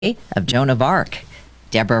of Joan of Arc.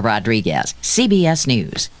 Deborah Rodriguez, CBS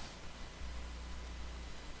News.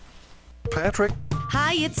 Patrick.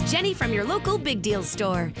 Hi, it's Jenny from your local Big Deal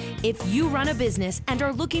store. If you run a business and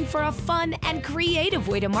are looking for a fun and creative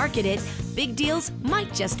way to market it, Big Deals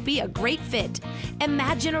might just be a great fit.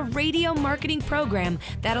 Imagine a radio marketing program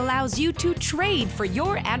that allows you to trade for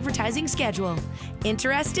your advertising schedule.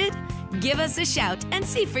 Interested? Give us a shout and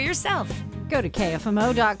see for yourself. Go to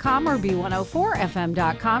KFMO.com or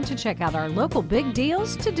B104FM.com to check out our local Big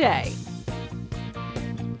Deals today.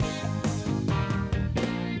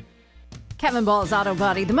 Kevin Ball's Auto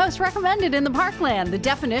Body, the most recommended in the Parkland. The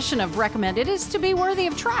definition of recommended is to be worthy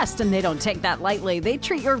of trust, and they don't take that lightly. They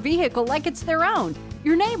treat your vehicle like it's their own.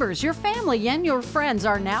 Your neighbors, your family, and your friends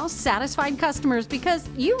are now satisfied customers because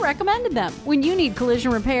you recommended them. When you need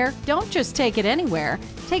collision repair, don't just take it anywhere.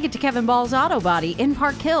 Take it to Kevin Ball's Auto Body in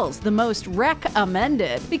Park Hills, the most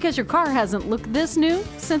recommended, because your car hasn't looked this new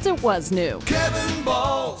since it was new. Kevin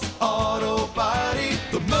Ball's Auto Body,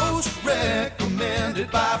 the most recommended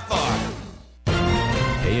by far.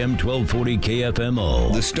 AM 1240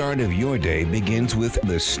 KFMO. The start of your day begins with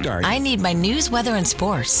The Start. I need my news, weather, and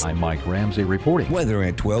sports. I'm Mike Ramsey reporting. Weather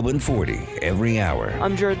at 12 and 40 every hour.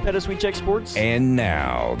 I'm Jared Pettis. We check sports. And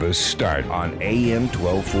now, The Start on AM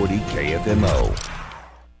 1240 KFMO.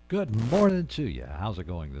 Good morning to you. How's it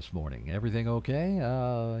going this morning? Everything okay?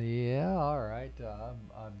 Yeah, all right.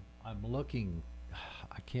 I'm looking.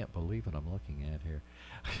 I can't believe what I'm looking at here.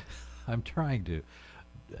 I'm trying to.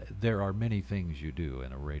 There are many things you do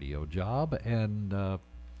in a radio job, and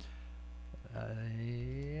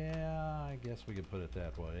yeah, I guess we could put it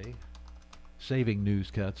that way. Saving news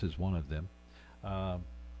cuts is one of them, and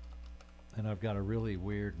I've got a really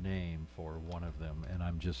weird name for one of them, and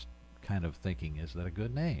I'm just kind of thinking, is that a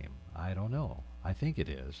good name? I don't know. I think it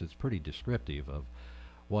is. It's pretty descriptive of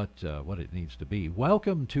what it needs to be.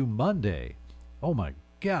 Welcome to Monday. Oh my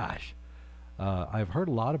gosh. I've heard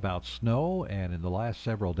a lot about snow, and in the last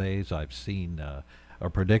several days I've seen a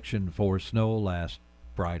prediction for snow last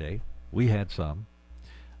Friday. We had some.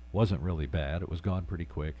 Wasn't really bad. It was gone pretty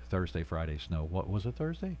quick. Thursday, Friday snow. What was it,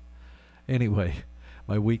 Thursday? Anyway,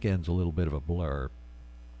 my weekend's a little bit of a blur.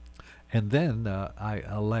 And then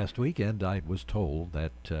last weekend I was told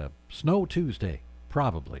that snow Tuesday,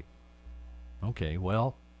 probably. Okay,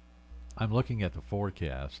 well, I'm looking at the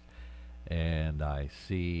forecast, and I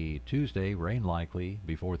see Tuesday rain likely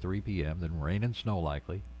before 3 p.m., then rain and snow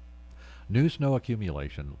likely. New snow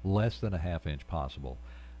accumulation, less than a half-inch possible.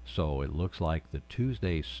 So it looks like the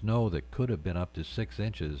Tuesday snow that could have been up to 6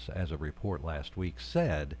 inches, as a report last week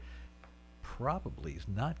said, probably is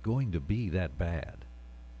not going to be that bad.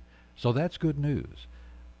 So that's good news.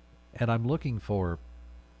 And I'm looking for,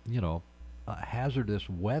 hazardous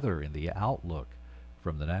weather in the outlook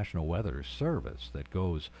from the National Weather Service that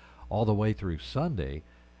goes all the way through Sunday,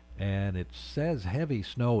 and it says heavy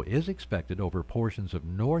snow is expected over portions of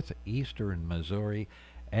northeastern Missouri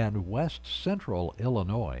and west central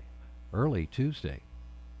Illinois early Tuesday,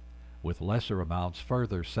 with lesser amounts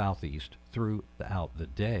further southeast throughout the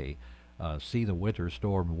day. See the winter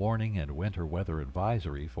storm warning and winter weather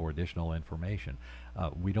advisory for additional information.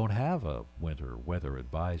 We don't have a winter weather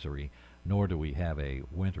advisory, nor do we have a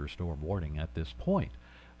winter storm warning at this point.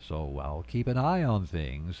 So I'll keep an eye on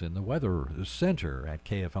things in the Weather Center at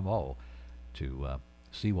KFMO to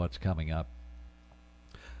see what's coming up.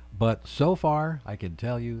 But so far, I can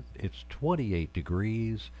tell you it's 28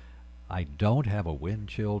 degrees. I don't have a wind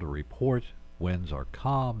chill to report. Winds are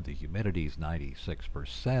calm. The humidity's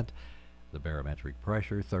 96%. The barometric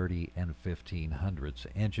pressure 30 and 15/100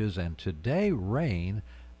 inches. And today rain,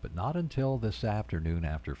 but not until this afternoon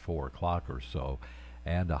after 4 o'clock or so.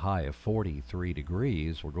 And a high of 43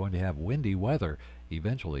 degrees. We're going to have windy weather,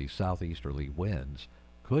 eventually southeasterly winds.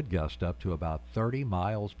 Could gust up to about 30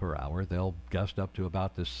 miles per hour. They'll gust up to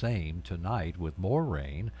about the same tonight with more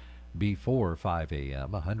rain before 5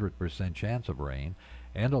 a.m., 100% chance of rain,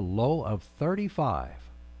 and a low of 35.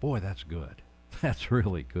 Boy, that's good. That's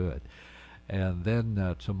really good. And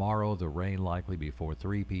then tomorrow, the rain likely before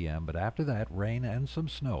 3 p.m., but after that, rain and some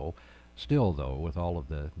snow. Still, though, with all of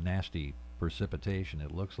the nasty precipitation,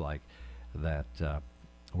 it looks like that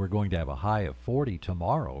we're going to have a high of 40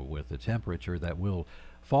 tomorrow, with a temperature that will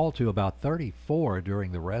fall to about 34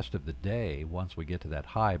 during the rest of the day once we get to that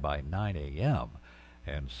high by 9 a.m.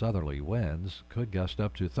 And southerly winds could gust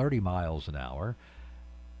up to 30 miles an hour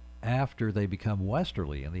after they become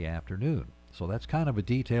westerly in the afternoon. So that's kind of a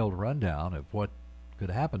detailed rundown of what could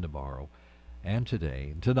happen tomorrow and today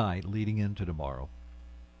and tonight leading into tomorrow,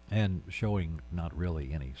 and showing not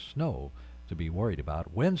really any snow to be worried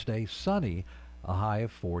about. Wednesday, sunny, a high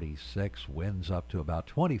of 46, winds up to about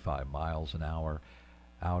 25 miles an hour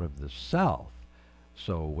out of the south.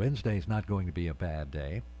 So Wednesday's not going to be a bad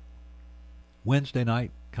day. Wednesday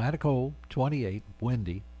night, kind of cold, 28,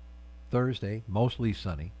 windy. Thursday, mostly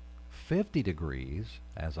sunny, 50 degrees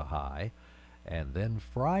as a high. And then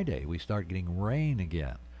Friday, we start getting rain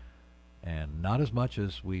again. And not as much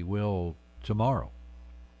as we will tomorrow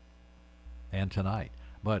and tonight,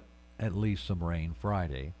 but at least some rain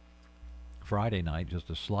Friday. Friday night, just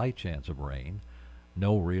a slight chance of rain.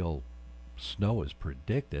 No real snow is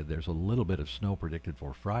predicted. There's a little bit of snow predicted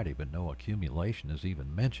for Friday, but no accumulation is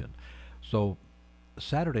even mentioned. So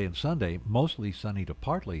Saturday and Sunday, mostly sunny to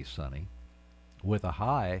partly sunny, with a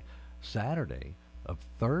high Saturday of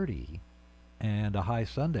 30 and a high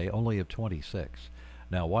Sunday only of 26.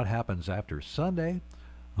 Now, what happens after Sunday?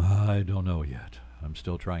 I don't know yet. I'm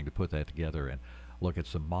still trying to put that together and look at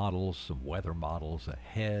some models, some weather models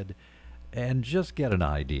ahead, and just get an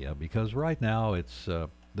idea, because right now it's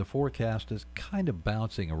the forecast is kind of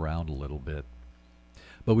bouncing around a little bit.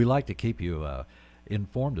 But we like to keep you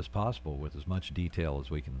informed as possible with as much detail as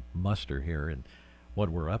we can muster here and what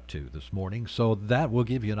we're up to this morning. So that will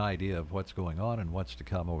give you an idea of what's going on and what's to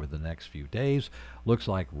come over the next few days. Looks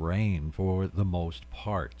like rain for the most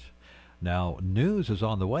part. Now, news is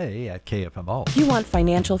on the way at KFMO. You want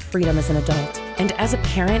financial freedom as an adult. And as a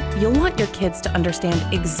parent, you'll want your kids to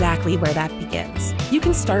understand exactly where that begins. You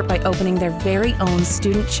can start by opening their very own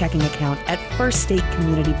student checking account at First State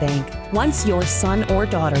Community Bank. Once your son or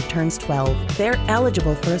daughter turns 12, they're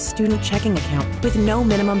eligible for a student checking account with no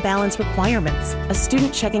minimum balance requirements. A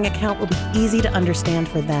student checking account will be easy to understand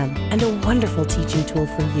for them and a wonderful teaching tool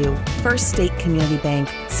for you. First State Community Bank.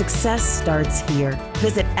 Success starts here.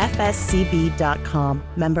 Visit fscb.com.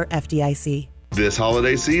 Member FDIC. This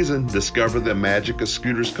holiday season, discover the magic of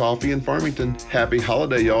Scooters Coffee in Farmington. Happy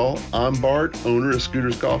holiday, y'all. I'm Bart, owner of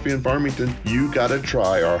Scooters Coffee in Farmington. You gotta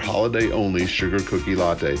try our holiday-only sugar cookie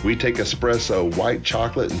latte. We take espresso, white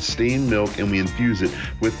chocolate, and steamed milk, and we infuse it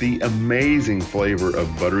with the amazing flavor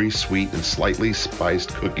of buttery, sweet, and slightly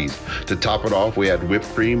spiced cookies. To top it off, we add whipped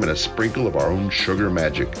cream and a sprinkle of our own sugar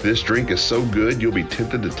magic. This drink is so good, you'll be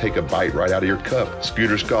tempted to take a bite right out of your cup.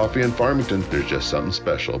 Scooters Coffee in Farmington. There's just something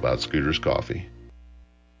special about Scooters Coffee.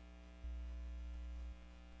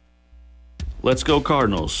 Let's go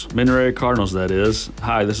Cardinals. Mineral Cardinals, that is.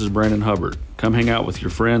 Hi, this is Brandon Hubbard. Come hang out with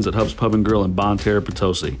your friends at Hub's Pub & Grill in Bonne Terre,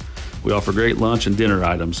 Potosi. We offer great lunch and dinner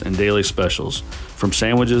items and daily specials. From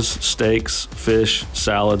sandwiches, steaks, fish,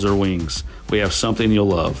 salads, or wings, we have something you'll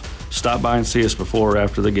love. Stop by and see us before or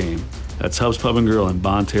after the game. That's Hub's Pub & Grill in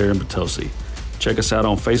Bonne Terre and Potosi. Check us out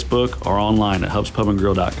on Facebook or online at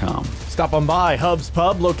hubspubandgrill.com. Stop on by Hub's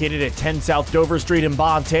Pub, located at 10 South Dover Street in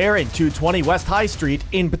Bonne Terre and 220 West High Street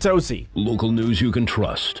in Potosi. Local news you can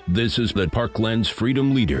trust. This is the Parkland's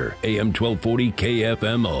Freedom Leader, AM 1240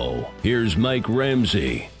 KFMO. Here's Mike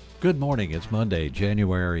Ramsey. Good morning. It's Monday,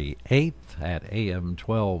 January 8th at AM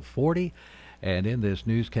 1240. And in this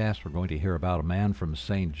newscast, we're going to hear about a man from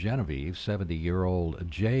St. Genevieve,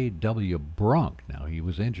 70-year-old J.W. Brunk. Now, he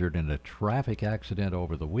was injured in a traffic accident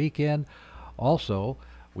over the weekend. Also,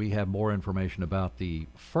 we have more information about the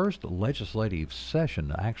first legislative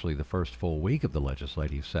session, actually the first full week of the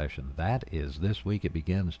legislative session. That is this week. It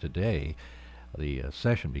begins today. The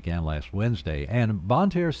session began last Wednesday, and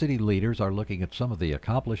Bonne Terre city leaders are looking at some of the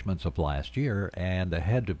accomplishments of last year and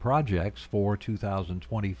ahead to projects for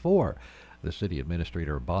 2024. The city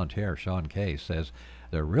administrator of Bonne Terre, Sean Kay, says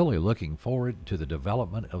they're really looking forward to the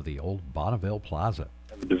development of the old Bonneville Plaza.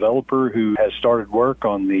 A developer who has started work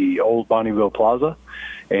on the old Bonneville Plaza,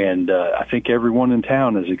 and I think everyone in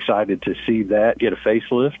town is excited to see that get a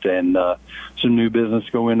facelift and some new business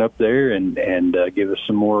go in up there and give us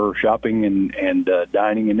some more shopping and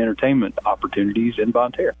dining and entertainment opportunities in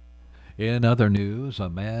Bonne Terre. In other news, a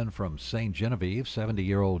man from St. Genevieve,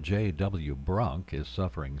 70-year-old J.W. Brunk, is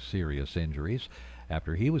suffering serious injuries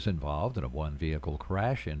after he was involved in a one-vehicle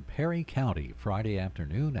crash in Perry County Friday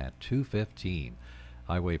afternoon at 2:15.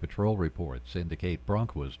 Highway Patrol reports indicate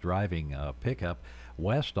Brunk was driving a pickup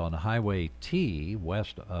west on Highway T,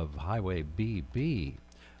 west of Highway BB,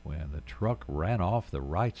 when the truck ran off the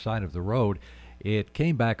right side of the road. It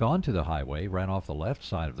came back onto the highway, ran off the left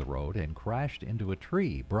side of the road, and crashed into a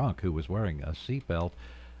tree. Brunk, who was wearing a seatbelt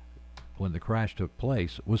when the crash took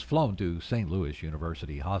place, was flown to St. Louis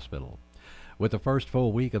University Hospital. With the first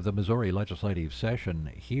full week of the Missouri legislative session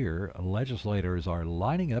here, legislators are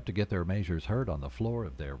lining up to get their measures heard on the floor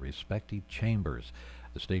of their respective chambers.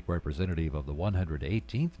 The state representative of the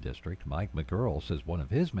 118th District, Mike McGurl, says one of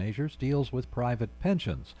his measures deals with private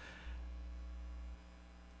pensions.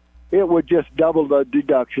 it would just double the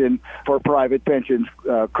deduction for private pensions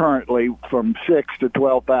currently from $6,000 to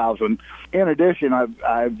 $12,000. In addition,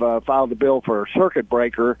 I've filed a bill for a circuit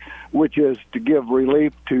breaker, which is to give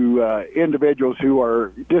relief to individuals who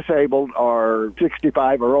are disabled or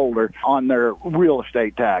 65 or older on their real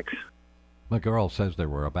estate tax. McGurl says there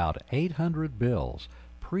were about 800 bills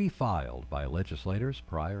pre-filed by legislators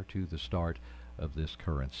prior to the start of this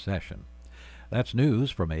current session. That's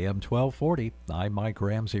news from AM 1240. I'm Mike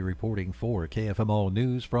Ramsey reporting for KFMO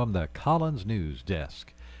News from the Collins News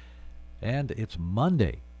Desk. And it's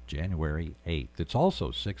Monday, January 8th. It's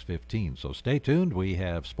also 6:15, so stay tuned. We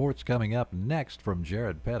have sports coming up next from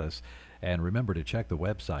Jared Pettis. And remember to check the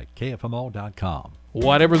website, KFMO.com.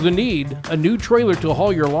 Whatever the need, a new trailer to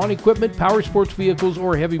haul your lawn equipment, power sports vehicles,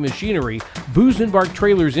 or heavy machinery, Busenbark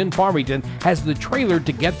Trailers in Farmington has the trailer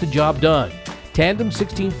to get the job done. Tandem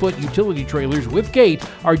 16-foot utility trailers with gate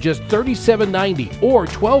are just $37.90 or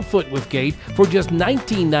 12-foot with gate for just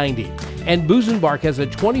 $19.90. And Busenbark has a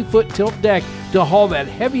 20-foot tilt deck to haul that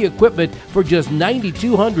heavy equipment for just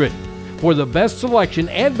 $9,200. For the best selection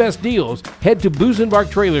and best deals, head to Busenbark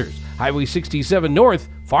Trailers, Highway 67 North,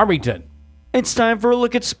 Farmington. It's time for a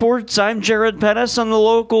look at sports. I'm Jared Pettis. On the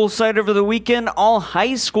local side over the weekend, all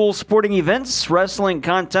high school sporting events, wrestling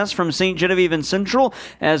contests from St. Genevieve and Central,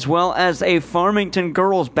 as well as a Farmington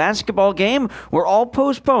girls basketball game were all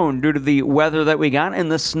postponed due to the weather that we got in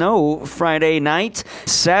the snow Friday night.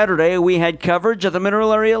 Saturday, we had coverage of the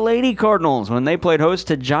Mineral Area Lady Cardinals when they played host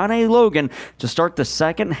to John A. Logan to start the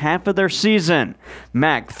second half of their season.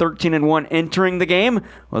 MAC 13-1 entering the game.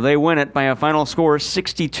 Well, they win it by a final score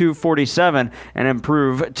 62-47. And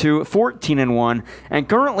improve to 14-1 and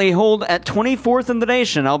currently hold at 24th in the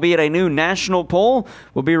nation, albeit a new national poll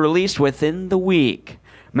will be released within the week.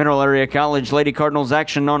 Mineral Area College Lady Cardinals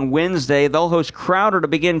action on Wednesday. They'll host Crowder to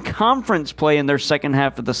begin conference play in their second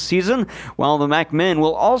half of the season, while the MAC men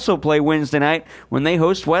will also play Wednesday night when they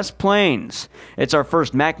host West Plains. It's our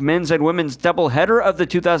first MAC men's and women's doubleheader of the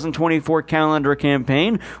 2024 calendar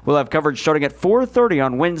campaign. We'll have coverage starting at 4:30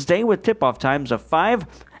 on Wednesday with tip-off times of 5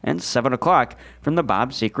 and 7 o'clock from the Bob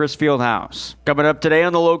Sechrist Fieldhouse. Coming up today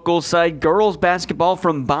on the local side, girls basketball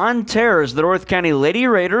from Bonne Terre as the North County Lady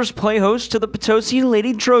Raiders play host to the Potosi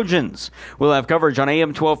Lady Trojans. We'll have coverage on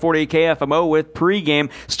AM 1240 KFMO with pregame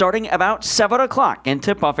starting about 7 o'clock and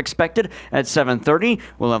tip-off expected at 7:30.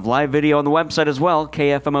 We'll have live video on the website as well,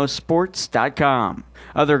 KFMOsports.com.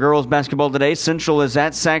 Other girls basketball today, Central is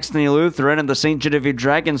at Saxony Lutheran and the St. Genevieve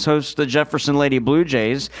Dragons host the Jefferson Lady Blue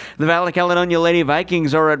Jays. The Valley Caledonia Lady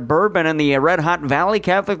Vikings are at Bourbon and the Red Hot Valley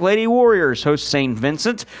Catholic Lady Warriors host St.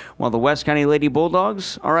 Vincent, while the West County Lady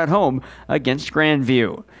Bulldogs are at home against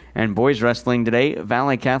Grandview. And boys wrestling today,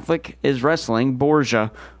 Valley Catholic is wrestling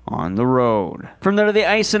Borgia on the road. From there to the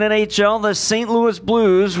ice in NHL, the St. Louis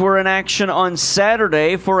Blues were in action on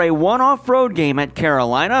Saturday for a one-off road game at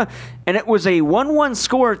Carolina, and it was a 1-1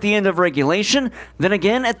 score at the end of regulation, then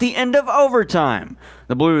again at the end of overtime.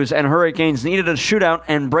 The Blues and Hurricanes needed a shootout,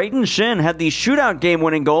 and Braden Shin had the shootout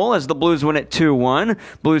game-winning goal as the Blues win it 2-1.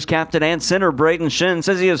 Blues captain and center Braden Shin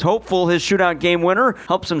says he is hopeful his shootout game winner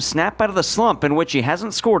helps him snap out of the slump in which he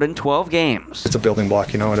hasn't scored in 12 games. It's a building block,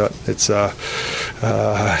 it's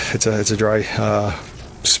a dry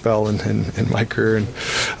spell in my career, and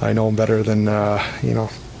I know him better than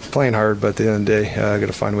playing hard, but at the end of the day, I got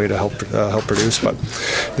to find a way to help produce. But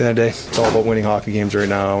at the end of the day, it's all about winning hockey games right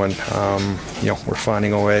now, and we're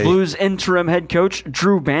finding a way. Blues interim head coach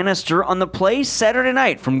Drew Bannister on the play Saturday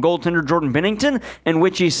night from goaltender Jordan Bennington, in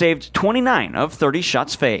which he saved 29 of 30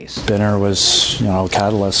 shots faced. Benner was, a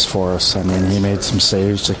catalyst for us. I mean, he made some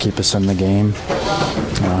saves to keep us in the game.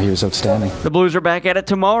 He was outstanding. The Blues are back at it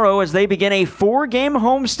tomorrow as they begin a 4-game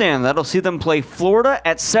homestand. That'll see them play Florida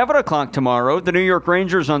at 7 o'clock tomorrow, the New York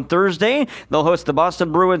Rangers on Thursday. They'll host the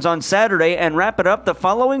Boston Bruins on Saturday and wrap it up the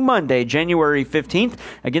following Monday, January 15th,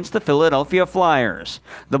 against the Philadelphia Flyers.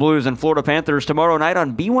 The Blues and Florida Panthers tomorrow night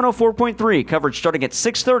on B104.3, coverage starting at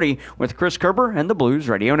 6:30 with Chris Kerber and the Blues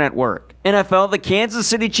Radio Network. NFL, the Kansas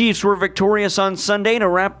City Chiefs were victorious on Sunday to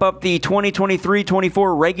wrap up the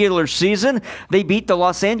 2023-24 regular season. They beat the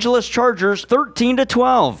Los Angeles Chargers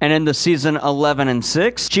 13-12 and end the season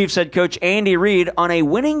 11-6. Chiefs head coach Andy Reid on a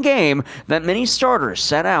winning game that many starters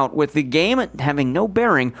sat out, with the game having no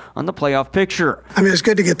bearing on the playoff picture. I mean, it's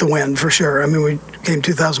good to get the win for sure. I mean, we came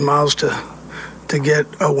 2,000 miles to get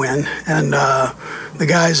a win, and the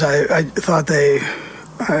guys, I thought I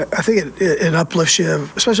think it uplifts you,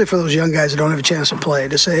 especially for those young guys that don't have a chance to play,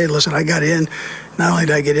 to say, hey, listen, I got in. Not only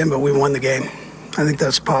did I get in, but we won the game. I think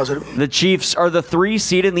that's positive. The Chiefs are the 3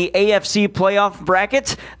 seed in the AFC playoff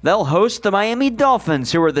bracket. They'll host the Miami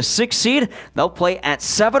Dolphins, who are the 6 seed. They'll play at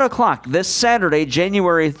 7 o'clock this Saturday,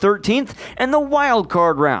 January 13th, in the wild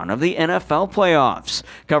card round of the NFL playoffs.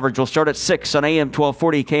 Coverage will start at 6 on AM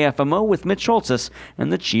 1240 KFMO with Mitch Holtzis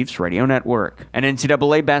and the Chiefs Radio Network. And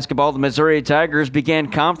NCAA basketball, the Missouri Tigers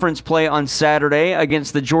began conference play on Saturday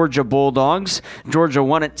against the Georgia Bulldogs. Georgia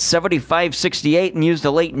won at 75-68 and used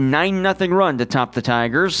a late 9-0 run to top the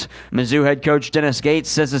Tigers. Mizzou head coach Dennis Gates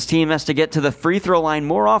says his team has to get to the free throw line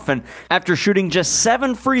more often after shooting just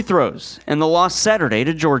 7 free throws in the loss Saturday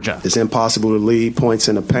to Georgia. It's impossible to lead points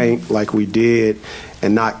in the paint like we did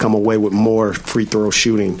and not come away with more free throw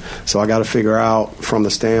shooting. So I got to figure out from the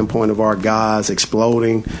standpoint of our guys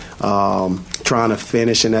exploding, trying to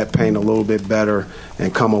finish in that paint a little bit better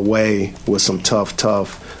and come away with some tough,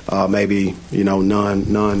 maybe,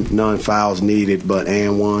 none fouls needed, but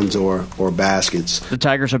and ones or baskets. The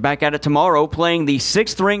Tigers are back at it tomorrow, playing the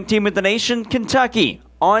 6th-ranked team in the nation, Kentucky,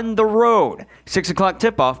 on the road. 6 o'clock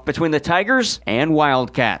tip-off between the Tigers and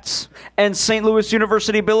Wildcats. And St. Louis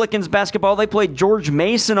University Billikens basketball, they played George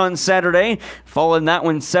Mason on Saturday, fall in that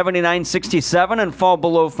one 79-67 and fall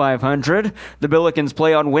below 500. The Billikens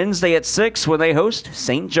play on Wednesday at 6 when they host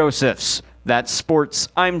St. Joseph's. That's sports.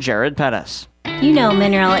 I'm Jared Pettis. You know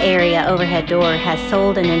Mineral Area Overhead Door has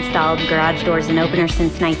sold and installed garage doors and openers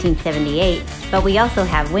since 1978, but we also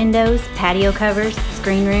have windows, patio covers,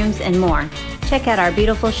 screen rooms, and more. Check out our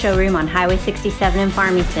beautiful showroom on Highway 67 in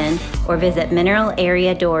Farmington or visit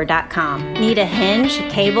mineralareadoor.com. Need a hinge,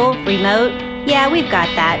 cable, remote? Yeah, we've got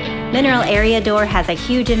that. Mineral Area Door has a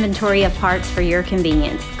huge inventory of parts for your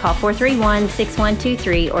convenience. Call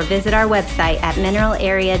 431-6123 or visit our website at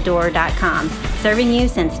mineralareadoor.com. Serving you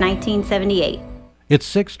since 1978. It's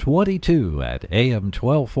 6:22 at AM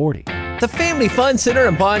 1240. The Family Fun Center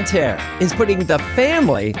in Bonne Terre is putting the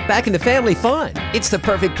family back into family fun. It's the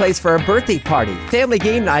perfect place for a birthday party, family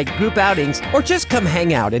game night, group outings, or just come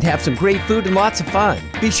hang out and have some great food and lots of fun.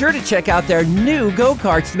 Be sure to check out their new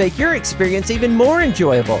go-karts to make your experience even more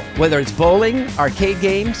enjoyable. Whether it's bowling, arcade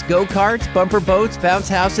games, go-karts, bumper boats, bounce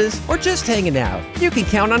houses, or just hanging out, you can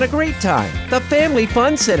count on a great time. The Family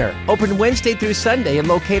Fun Center, open Wednesday through Sunday and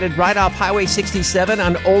located right off Highway 67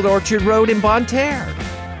 on Old Orchard Road in Bonne Terre.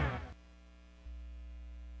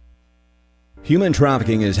 Human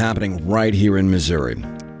trafficking is happening right here in Missouri.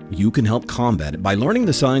 You can help combat it by learning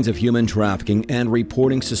the signs of human trafficking and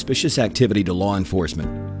reporting suspicious activity to law enforcement.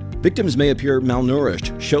 Victims may appear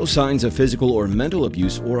malnourished, show signs of physical or mental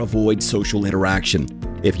abuse, or avoid social interaction.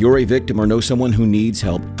 If you're a victim or know someone who needs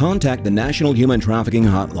help, contact the National Human Trafficking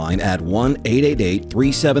Hotline at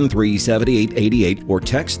 1-888-373-7888 or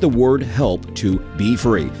text the word HELP to Be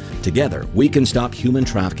Free. Together, we can stop human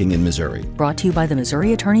trafficking in Missouri. Brought to you by the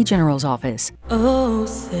Missouri Attorney General's Office. Oh,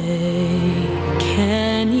 say,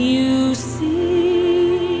 can you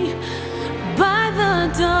see by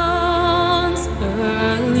the dawn's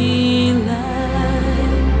early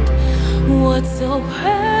light what so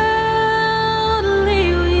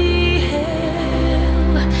proudly we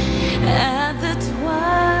hailed at the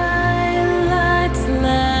twilight's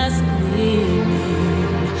last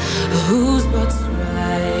gleaming, whose broad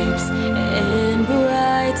stripes and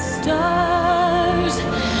bright stars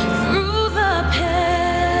through the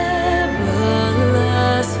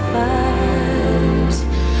perilous fires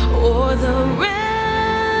o'er the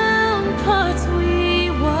ramparts we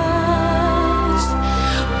watched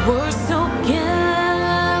were so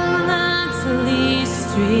gallantly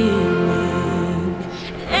streaming,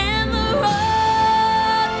 and the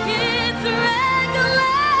rocket's red glare,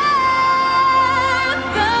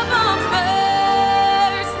 the bombs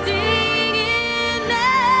bursting in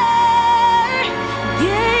air,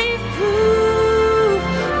 gave proof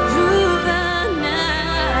through the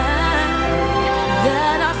night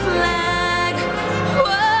that our flag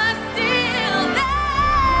was still there.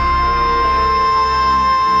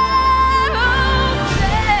 Oh,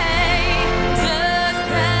 say, does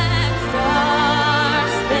that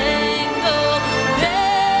star-spangled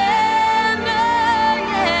banner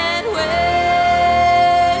yet wave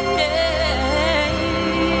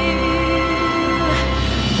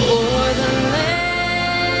o'er the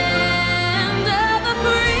land of the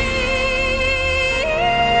free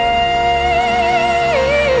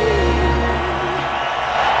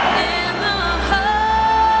and the home of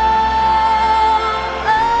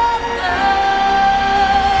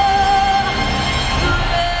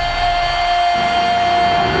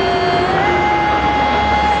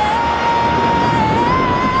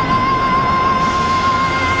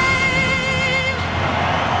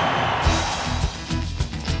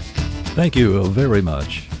Thank you very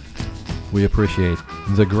much. We appreciate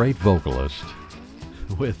the great vocalist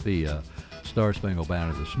with the Star Spangled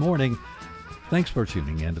Banner this morning. Thanks for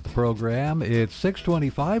tuning in to the program. It's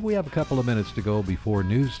 6:25. We have a couple of minutes to go before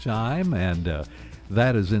news time, and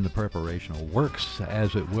that is in the preparational works,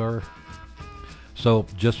 as it were. So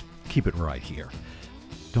just keep it right here.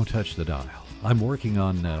 Don't touch the dial. I'm working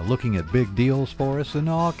on looking at big deals for us and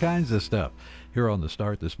all kinds of stuff here on the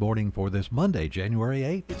Start this morning for this Monday, January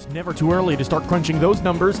 8th. It's never too early to start crunching those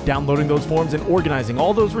numbers, downloading those forms, and organizing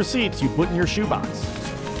all those receipts you put in your shoebox.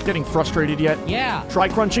 Getting frustrated yet? Yeah. Try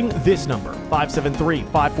crunching this number,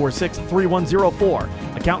 573-546-3104.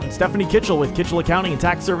 Accountant Stephanie Kitchell with Kitchell Accounting and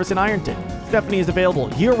Tax Service in Ironton. Stephanie is available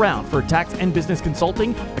year-round for tax and business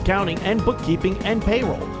consulting, accounting, and bookkeeping and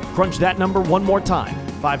payroll. Crunch that number one more time,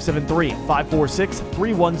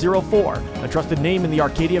 573-546-3104. A trusted name in the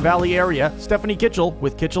Arcadia Valley area, Stephanie Kitchell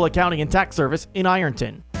with Kitchell Accounting and Tax Service in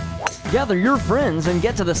Ironton. Gather your friends and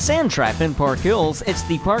get to the Sand Trap in Park Hills. It's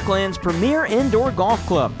the Parkland's premier indoor golf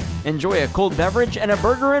club. Enjoy a cold beverage and a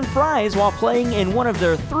burger and fries while playing in one of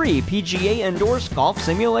their 3 PGA Indoors golf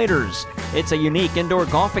simulators. It's a unique indoor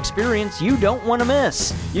golf experience you don't want to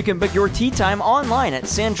miss. You can book your tee time online at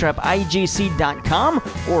sandtrapigc.com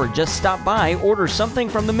or just stop by, order something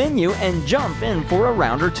from the menu, and jump in for a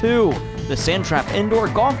round or two. The Sand Trap Indoor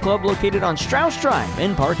Golf Club located on Strauss Drive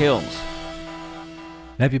in Park Hills.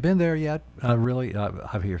 Have you been there yet? Really?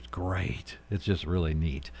 I hear it's great. It's just really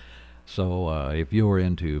neat. So if you're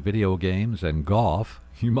into video games and golf,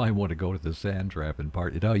 you might want to go to the Sand Trap and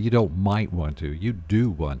party. No, you don't might want to. You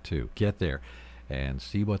do want to. Get there and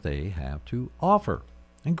see what they have to offer.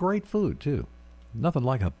 And great food, too. Nothing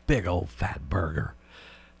like a big old fat burger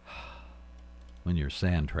when you're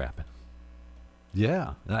sand trapping.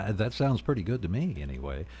 Yeah, that sounds pretty good to me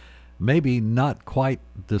anyway. Maybe not quite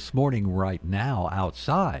this morning right now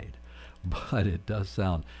outside, but it does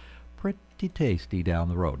sound pretty tasty down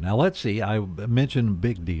the road. Now let's see, I mentioned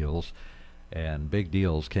big deals, and big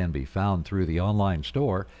deals can be found through the online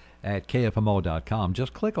store at KFMO.com.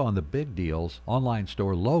 Just click on the Big Deals online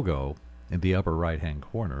store logo in the upper right-hand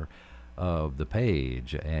corner of the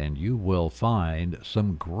page, and you will find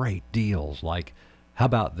some great deals. Like, how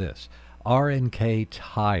about this? R&K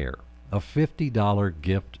Tire. A $50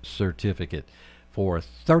 gift certificate for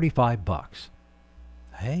 $35.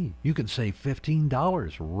 Hey, you can save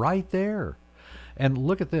 $15 right there. And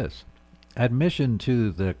look at this. Admission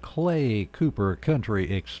to the Clay Cooper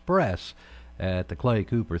Country Express at the Clay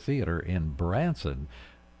Cooper Theater in Branson.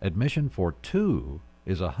 Admission for 2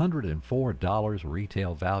 is $104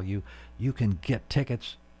 retail value. You can get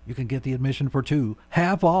tickets. You can get the admission for 2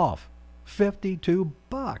 half off. $52.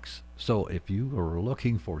 So if you are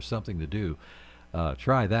looking for something to do,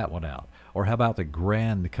 try that one out. Or how about the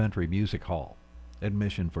Grand Country Music Hall?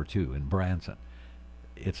 Admission for 2 in Branson.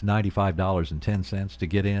 It's $95.10 to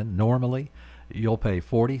get in. Normally, you'll pay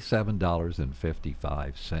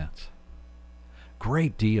 $47.55.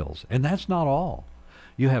 Great deals. And that's not all.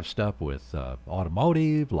 You have stuff with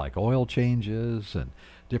automotive, like oil changes and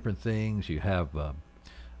different things. You have a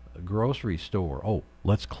grocery store. Oh,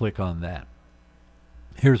 let's click on that.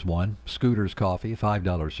 Here's one. Scooter's Coffee,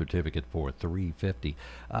 $5 certificate for $3.50.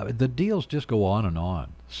 The deals just go on and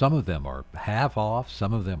on. Some of them are half off.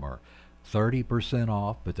 Some of them are 30%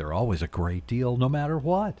 off, but they're always a great deal no matter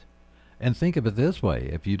what. And think of it this way.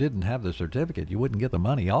 If you didn't have the certificate, you wouldn't get the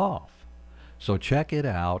money off. So check it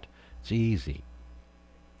out. It's easy.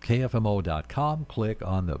 KFMO.com. Click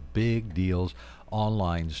on the Big Deals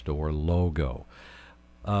online store logo.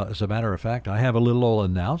 As a matter of fact, I have a little old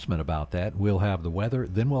announcement about that. We'll have the weather,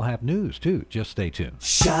 then we'll have news, too. Just stay tuned.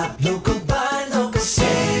 Shop local, buy local,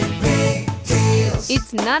 save big deals.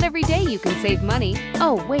 It's not every day you can save money.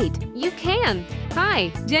 Oh, wait, you can.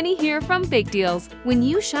 Hi, Jenny here from Big Deals. When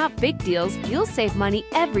you shop Big Deals, you'll save money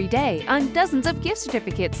every day on dozens of gift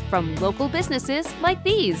certificates from local businesses like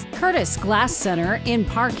these. Curtis Glass Center in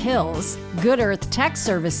Park Hills, Good Earth Tech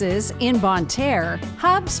Services in Bonne Terre,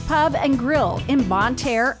 Hub's Pub and Grill in Bonne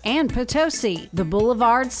Terre and Potosi, the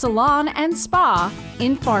Boulevard Salon and Spa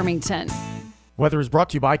in Farmington. Weather is brought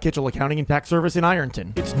to you by Kitchell Accounting and Tax Service in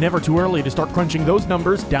Ironton. It's never too early to start crunching those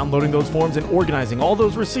numbers, downloading those forms, and organizing all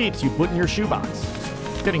those receipts you put in your shoebox.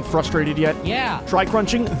 Getting frustrated yet? Yeah. Try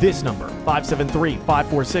crunching this number,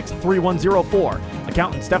 573-546-3104.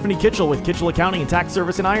 Accountant Stephanie Kitchell with Kitchell Accounting and Tax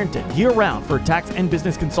Service in Ironton. Year-round for tax and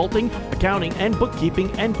business consulting, accounting, and bookkeeping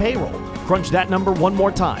and payroll. Crunch that number one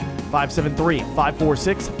more time,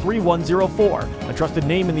 573-546-3104. A trusted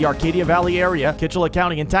name in the Arcadia Valley area, Kitchell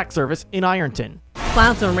Accounting and Tax Service in Ironton.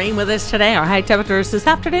 Clouds and rain with us today. Our high temperatures this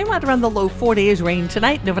afternoon right around the low 40s. Rain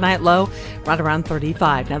tonight, overnight low right around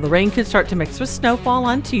 35. Now the rain could start to mix with snowfall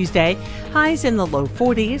on Tuesday. Highs in the low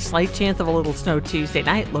 40s. Slight chance of a little snow Tuesday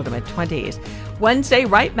night, low to mid 20s. Wednesday,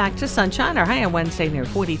 right back to sunshine. Our high on Wednesday near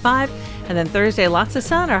 45. And then Thursday, lots of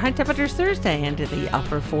sun. Our high temperatures Thursday into the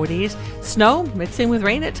upper 40s. Snow mixing with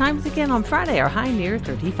rain at times again on Friday. Our high near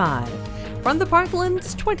 35. From the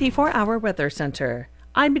Parkland's 24-hour weather center,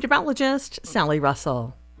 I'm meteorologist Sally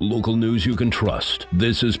Russell. Local news you can trust.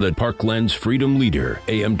 This is the Parkland's Freedom Leader,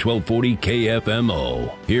 AM 1240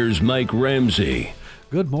 KFMO. Here's Mike Ramsey.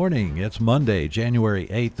 Good morning. It's Monday, January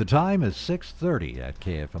 8th. The time is 6:30 at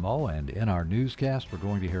KFMO, and in our newscast, we're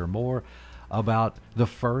going to hear more about the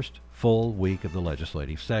first full week of the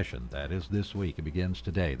legislative session. That is this week. It begins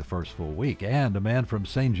today, the first full week. And a man from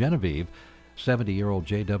St. Genevieve, 70-year-old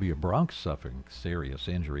J.W. Brunk, suffering serious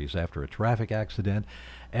injuries after a traffic accident.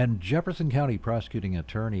 And Jefferson County Prosecuting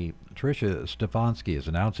Attorney Tricia Stefanski is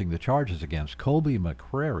announcing the charges against Colby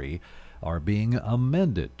McCrary are being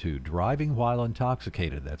amended to driving while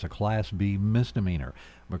intoxicated. That's a Class B misdemeanor.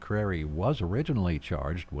 McCrary was originally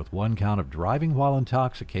charged with one count of driving while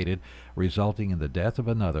intoxicated, resulting in the death of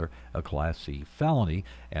another, a Class C felony,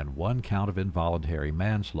 and one count of involuntary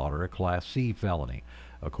manslaughter, a Class C felony.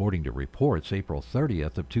 According to reports, April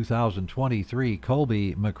 30th of 2023,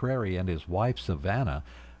 Colby McCrary and his wife Savannah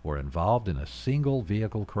were involved in a single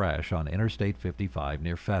vehicle crash on Interstate 55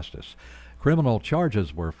 near Festus. Criminal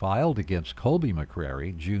charges were filed against Colby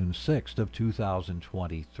McCrary June 6th of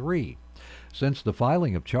 2023. Since the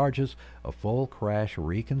filing of charges, a full crash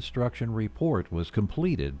reconstruction report was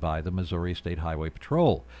completed by the Missouri State Highway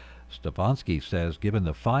Patrol. Stefanski says given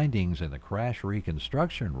the findings in the crash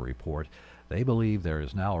reconstruction report, they believe there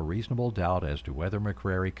is now a reasonable doubt as to whether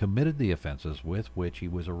McCrary committed the offenses with which he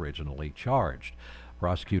was originally charged.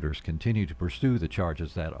 Prosecutors continue to pursue the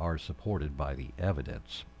charges that are supported by the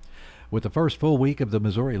evidence. With the first full week of the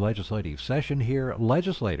Missouri legislative session here,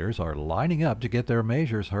 legislators are lining up to get their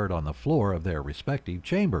measures heard on the floor of their respective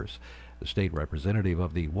chambers. The state representative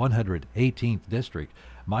of the 118th District,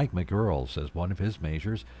 Mike McGurl, says one of his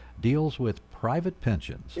measures deals with private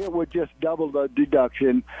pensions. It would just double the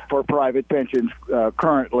deduction for private pensions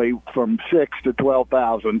currently from $6,000 to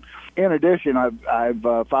 $12,000. In addition,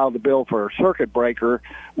 I've filed a bill for a circuit breaker,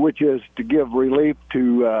 which is to give relief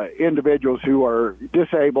to individuals who are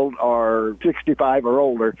disabled or 65 or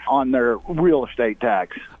older on their real estate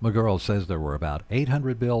tax. McGurl says there were about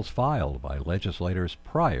 800 bills filed by legislators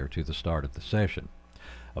prior to the start of the session.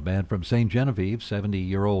 A man from St. Genevieve,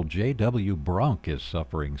 70-year-old J.W. Brunk, is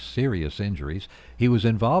suffering serious injuries. He was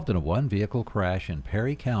involved in a one-vehicle crash in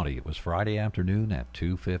Perry County. It was Friday afternoon at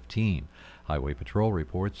 2:15. Highway Patrol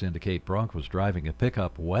reports indicate Brunk was driving a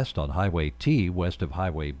pickup west on Highway T, west of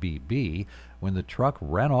Highway BB. When the truck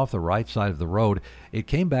ran off the right side of the road, it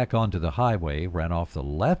came back onto the highway, ran off the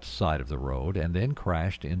left side of the road, and then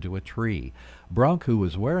crashed into a tree. Brunk, who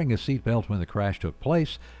was wearing a seatbelt when the crash took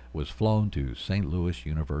place, was flown to St. Louis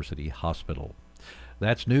University Hospital.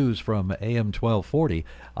 That's news from AM 1240.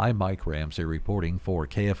 I'm Mike Ramsey reporting for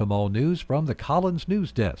KFMO News from the Collins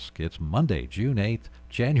News Desk. It's Monday, June 8th,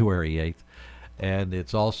 January 8th, and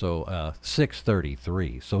it's also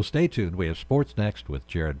 6:33. So stay tuned. We have sports next with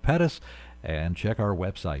Jared Pettis. And check our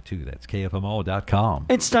website, too. That's KFMO.com.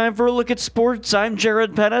 It's time for a look at sports. I'm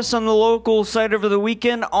Jared Pettis. On the local site over the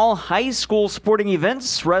weekend, all high school sporting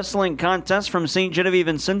events, wrestling contests from St. Genevieve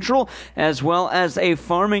and Central, as well as a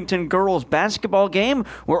Farmington girls basketball game,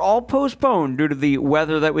 were all postponed due to the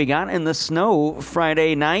weather that we got in the snow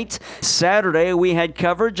Friday night. Saturday, we had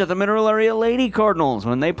coverage of the Mineral Area Lady Cardinals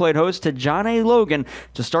when they played host to John A. Logan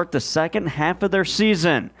to start the second half of their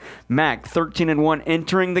season. MAC 13-1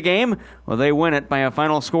 entering the game. Well, they win it by a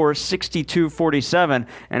final score 62-47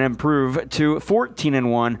 and improve to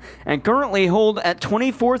 14-1 and currently hold at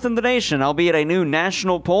 24th in the nation, albeit a new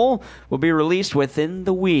national poll will be released within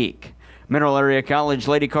the week. Mineral Area College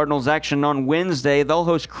Lady Cardinals action on Wednesday. They'll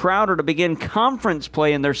host Crowder to begin conference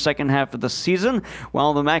play in their second half of the season,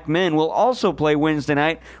 while the MAC men will also play Wednesday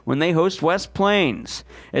night when they host West Plains.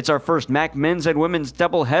 It's our first MAC men's and women's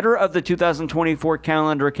doubleheader of the 2024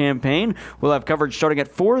 calendar campaign. We'll have coverage starting at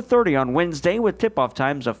 4:30 on Wednesday with tip-off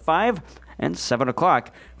times of 5 and 7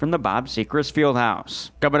 o'clock. from the Bob Sechrist Fieldhouse.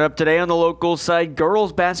 Coming up today on the local side,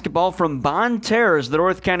 girls basketball from Bonne Terre as the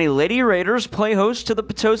North County Lady Raiders play host to the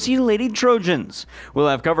Potosi Lady Trojans. We'll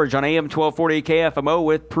have coverage on AM 1240 KFMO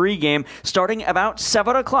with pregame starting about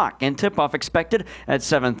 7 o'clock and tip-off expected at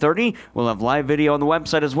 7:30. We'll have live video on the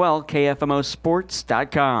website as well,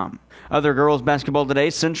 KFMOsports.com. Other girls basketball today,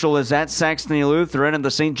 Central is at Saxony Lutheran and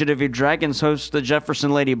the St. Genevieve Dragons host the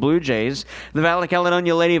Jefferson Lady Blue Jays. The Valley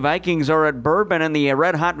Caledonia Lady Vikings are at Bourbon and the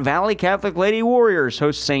Red Hot Valley Catholic Lady Warriors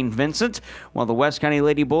host St. Vincent, while the West County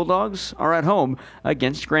Lady Bulldogs are at home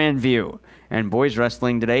against Grandview. And boys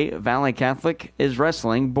wrestling today, Valley Catholic is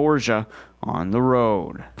wrestling Borgia on the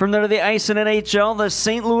road. From there to the ice in NHL, the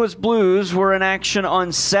St. Louis Blues were in action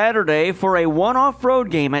on Saturday for a one-off road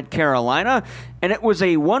game at Carolina, and it was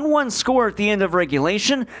a 1-1 score at the end of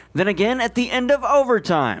regulation, then again at the end of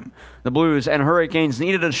overtime. The Blues and Hurricanes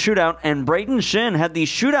needed a shootout, and Braden Shin had the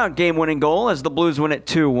shootout game-winning goal as the Blues win at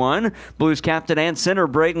 2-1. Blues captain and center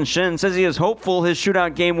Braden Shin says he is hopeful his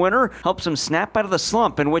shootout game winner helps him snap out of the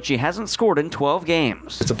slump in which he hasn't scored in 12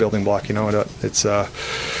 games. It's a building block, you know. It's a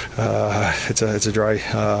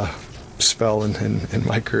dry spell in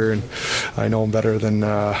my career, and I know him better than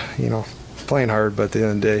playing hard, but at the end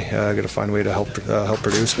of the day, I got to find a way to help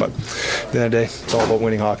produce. But at the end of the day, it's all about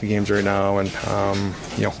winning hockey games right now, and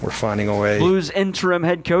we're finding a way. Blues interim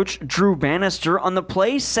head coach Drew Bannister on the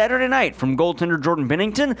play Saturday night from goaltender Jordan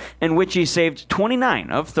Bennington, in which he saved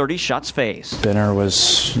 29 of 30 shots faced. Benner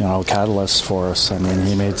was, a catalyst for us. I mean,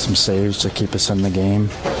 he made some saves to keep us in the game.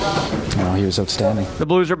 He was outstanding. The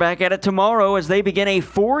Blues are back at it tomorrow as they begin a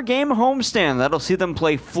 4-game homestand. That'll see them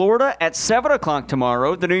play Florida at 7 o'clock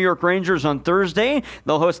tomorrow, the New York Rangers on Thursday.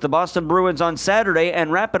 They'll host the Boston Bruins on Saturday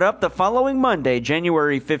and wrap it up the following Monday,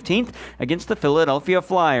 January 15th, against the Philadelphia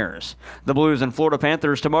Flyers. The Blues and Florida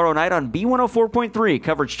Panthers tomorrow night on B104.3,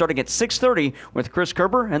 coverage starting at 6:30 with Chris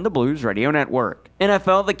Kerber and the Blues Radio Network.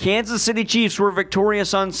 NFL, the Kansas City Chiefs were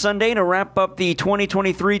victorious on Sunday to wrap up the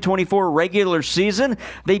 2023-24 regular season.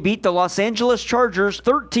 They beat the Los Angeles Chargers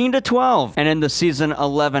 13-12 and end the season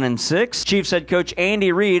 11-6. Chiefs head coach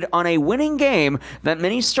Andy Reid on a winning game that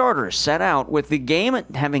many starters sat out, with the game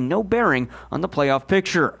having no bearing on the playoff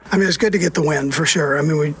picture. I mean, it's good to get the win for sure. I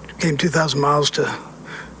mean, we came 2,000 miles to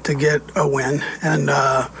get a win, and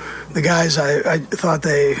the guys, I thought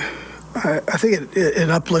I think it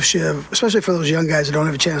uplifts you, especially for those young guys that don't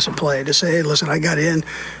have a chance to play, to say, hey, listen, I got in.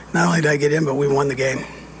 Not only did I get in, but we won the game.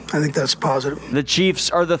 I think that's positive. The Chiefs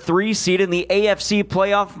are the 3 seed in the AFC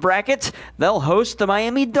playoff bracket. They'll host the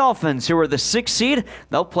Miami Dolphins, who are the 6 seed.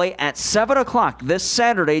 They'll play at 7 o'clock this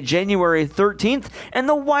Saturday, January 13th, and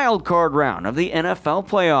the wild card round of the NFL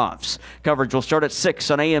playoffs. Coverage will start at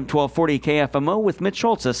 6 on AM 1240 KFMO with Mitch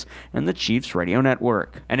Holtzis and the Chiefs Radio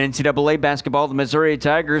Network. And NCAA basketball, the Missouri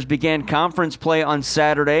Tigers began conference play on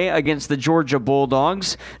Saturday against the Georgia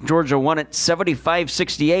Bulldogs. Georgia won at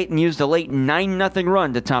 75-68 and used a late 9-0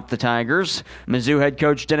 run to top the Tigers. Mizzou head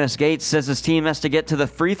coach Dennis Gates says his team has to get to the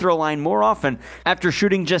free throw line more often after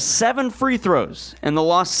shooting just 7 free throws in the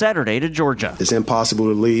loss Saturday to Georgia. It's impossible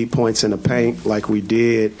to lead points in the paint like we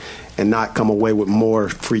did and not come away with more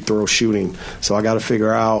free throw shooting. So I got to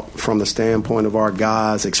figure out, from the standpoint of our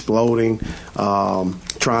guys exploding,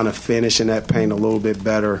 trying to finish in that paint a little bit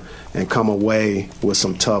better and come away with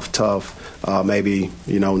some tough, maybe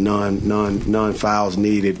none fouls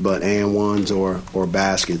needed, but and ones or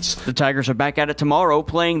baskets. The Tigers are back at it tomorrow,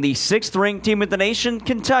 playing the 6th-ranked team in the nation,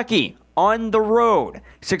 Kentucky, on the road.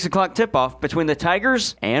 6 o'clock tip-off between the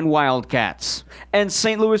Tigers and Wildcats. And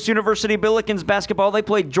St. Louis University Billikens basketball, they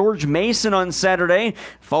played George Mason on Saturday,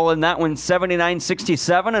 fall in that one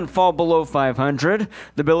 79-67 and fall below 500.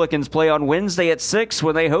 The Billikens play on Wednesday at 6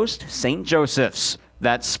 when they host St. Joseph's.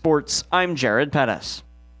 That's sports. I'm Jared Pettis.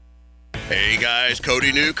 Hey guys,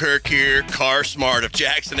 Cody Newkirk here, Car Smart of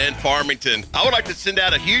Jackson and Farmington. I would like to send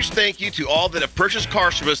out a huge thank you to all that have purchased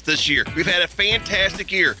cars from us this year. We've had a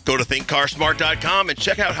fantastic year. Go to thinkcarsmart.com and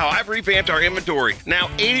check out how I've revamped our inventory. Now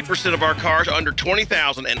 80% of our cars are under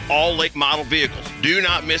 $20,000 and all late model vehicles. Do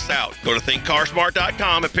not miss out. Go to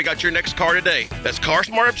thinkcarsmart.com and pick out your next car today. That's Car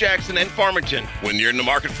Smart of Jackson and Farmington. When you're in the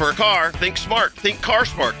market for a car, think smart, think Car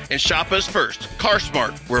Smart, and shop us first. Car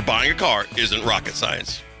Smart, where buying a car isn't rocket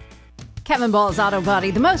science. Kevin Ball's Auto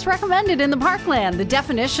Body, the most recommended in the Parkland. The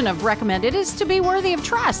definition of recommended is to be worthy of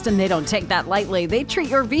trust, and they don't take that lightly. They treat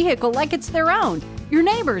your vehicle like it's their own. Your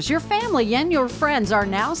neighbors, your family, and your friends are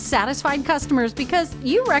now satisfied customers because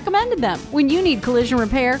you recommended them. When you need collision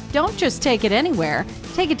repair, don't just take it anywhere.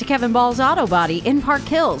 Take it to Kevin Ball's Auto Body in Park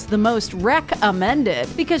Hills, the most recommended,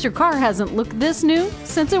 because your car hasn't looked this new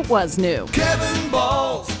since it was new. Kevin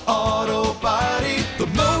Ball's Auto Body, the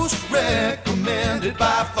most recommended. recommended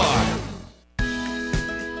by far.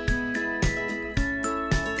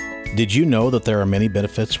 Did you know that there are many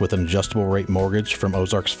benefits with an adjustable rate mortgage from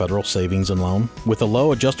Ozarks Federal Savings and Loan? With a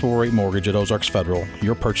low adjustable rate mortgage at Ozarks Federal,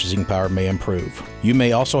 your purchasing power may improve. You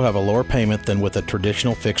may also have a lower payment than with a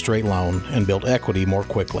traditional fixed rate loan and build equity more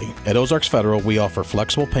quickly. At Ozarks Federal, we offer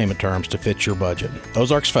flexible payment terms to fit your budget.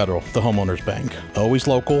 Ozarks Federal, the homeowners bank. Always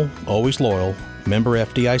local, always loyal. Member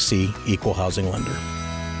FDIC, equal housing lender.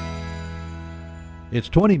 It's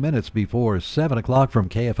 20 minutes before 7 o'clock from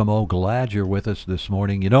KFMO. Glad you're with us this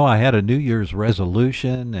morning. You know, I had a New Year's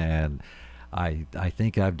resolution, and I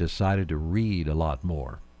think I've decided to read a lot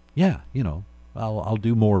more. Yeah, you know, I'll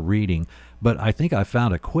do more reading, but I think I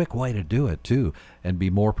found a quick way to do it, too, and be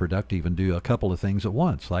more productive and do a couple of things at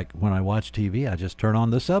once. Like when I watch TV, I just turn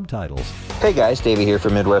on the subtitles. Hey guys, Davey here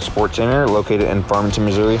from Midwest Sports Center, located in Farmington,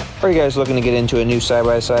 Missouri. Are you guys looking to get into a new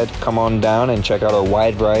side-by-side? Come on down and check out our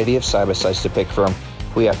wide variety of side-by-sides to pick from.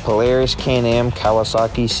 We have Polaris, Can-Am,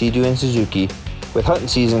 Kawasaki, Sea-Doo, and Suzuki. With hunting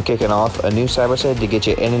season kicking off, a new side-by-side to get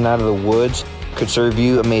you in and out of the woods could serve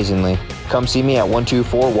you amazingly. Come see me at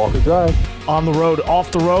 124 Walker Drive. On the road, off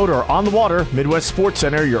the road, or on the water, Midwest Sports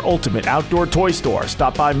Center, your ultimate outdoor toy store.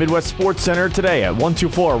 Stop by Midwest Sports Center today at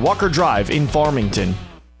 124 Walker Drive in Farmington.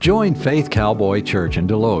 Join Faith Cowboy Church in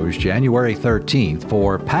Deloge January 13th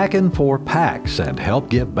for Packin' for Packs and help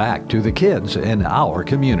give back to the kids in our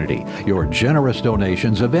community. Your generous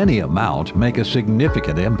donations of any amount make a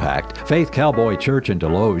significant impact. Faith Cowboy Church in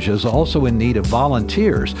Deloge is also in need of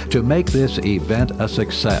volunteers to make this event a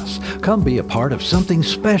success. Come be a part of something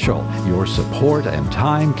special. Your support and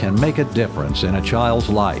time can make a difference in a child's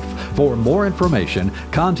life. For more information,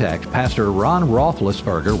 contact Pastor Ron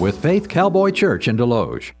Roethlisberger with Faith Cowboy Church in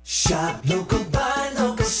Deloge. Shop local, buy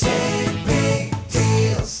local, save big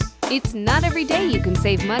deals. It's not every day you can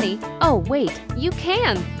save money. Oh, wait, you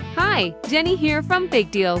can. Hi, Jenny here from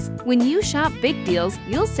Big Deals. When you shop Big Deals,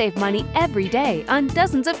 you'll save money every day on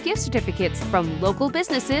dozens of gift certificates from local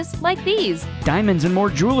businesses like these. Diamonds and More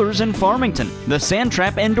Jewelers in Farmington, the Sand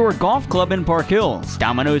Trap Indoor Golf Club in Park Hills,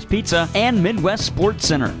 Domino's Pizza, and Midwest Sports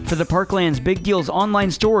Center. For the Parkland's Big Deals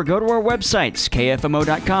online store, go to our websites,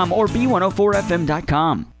 kfmo.com or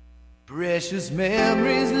b104fm.com. Precious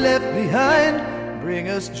memories left behind bring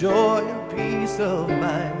us joy and peace of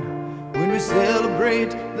mind when we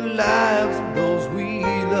celebrate the lives of those we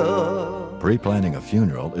love. Pre-planning a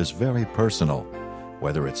funeral is very personal.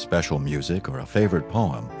 Whether it's special music or a favorite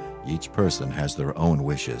poem, each person has their own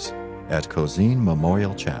wishes. At Cozine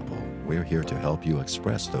Memorial Chapel, we're here to help you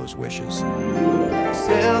express those wishes.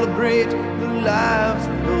 Celebrate the lives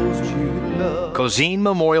of those you love. Cozine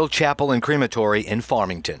Memorial Chapel and Crematory in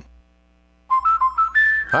Farmington.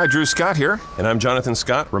 Hi, Drew Scott here, and I'm Jonathan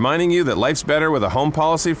Scott, reminding you that life's better with a home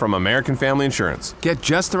policy from American Family Insurance. Get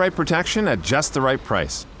just the right protection at just the right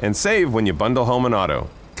price, and save when you bundle home and auto.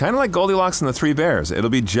 Kind of like Goldilocks and the Three Bears, it'll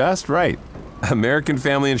be just right. American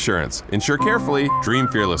Family Insurance. Insure carefully, dream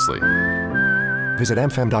fearlessly. Visit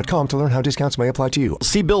amfam.com to learn how discounts may apply to you.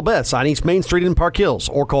 See Bill Bess on East Main Street in Park Hills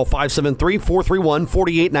or call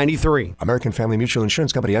 573-431-4893. American Family Mutual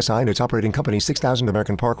Insurance Company, SI, and its operating company, 6000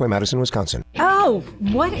 American Parkway, Madison, Wisconsin. Oh,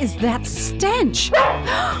 what is that stench?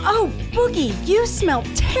 Oh, Boogie, you smell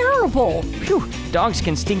terrible. Phew. Dogs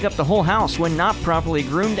can stink up the whole house when not properly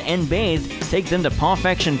groomed and bathed. Take them to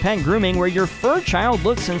Pawfection Pet Grooming, where your fur child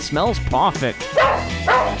looks and smells perfect.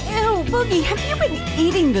 Ew, Boogie, have you been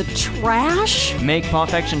eating the trash? Make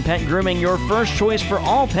Pawfection Pet Grooming your first choice for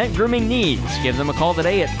all pet grooming needs. Give them a call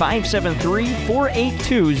today at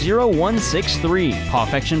 573-482-0163.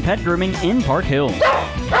 Pawfection Pet Grooming in Park Hills.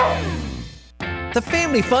 The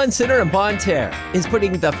Family Fun Center in Bonne Terre is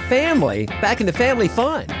putting the family back into family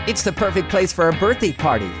fun. It's the perfect place for a birthday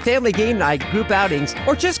party, family game night, group outings,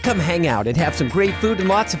 or just come hang out and have some great food and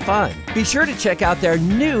lots of fun. Be sure to check out their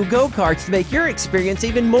new go-karts to make your experience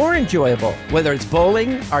even more enjoyable. Whether it's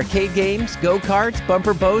bowling, arcade games, go-karts,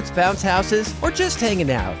 bumper boats, bounce houses, or just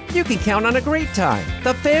hanging out, you can count on a great time.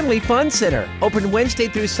 The Family Fun Center, open Wednesday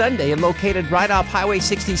through Sunday and located right off Highway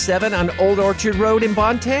 67 on Old Orchard Road in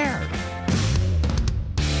Bonne Terre.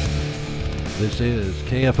 This is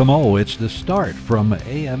KFMO. It's the start from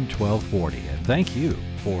AM 1240. And thank you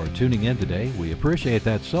for tuning in today. We appreciate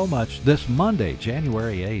that so much. This Monday,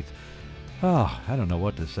 January 8th. Oh, I don't know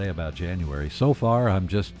what to say about January. So far, I'm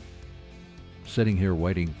just sitting here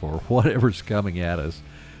waiting for whatever's coming at us,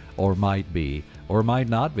 or might be, or might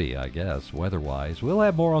not be, I guess, weather-wise. We'll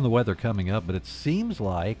have more on the weather coming up, but it seems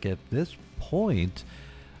like at this point,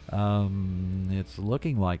 It's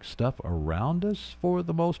looking like stuff around us for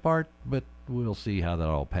the most part, but we'll see how that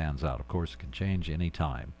all pans out. Of course, it can change any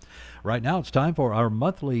time. Right now, it's time for our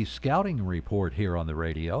monthly scouting report here on the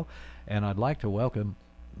radio, and I'd like to welcome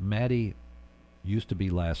Maddie, used to be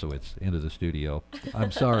Lasowitz, into the studio.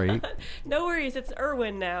 I'm sorry. No worries, it's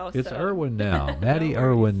Irwin now. It's Irwin now. Maddie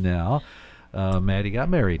Irwin now. Maddie got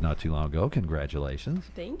married not too long ago. Congratulations.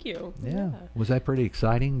 Thank you. Yeah. Was that pretty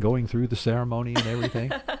exciting, going through the ceremony and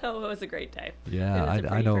everything? Oh, it was a great day. Yeah, it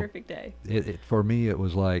was a I know. Perfect day. For me, it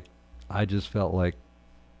was like, I just felt like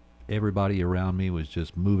everybody around me was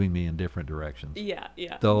just moving me in different directions. Yeah.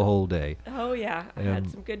 The whole day. Oh, yeah. I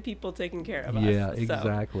had some good people taking care of us. Yeah,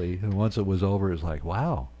 exactly. And once it was over, it was like,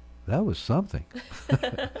 wow, that was something.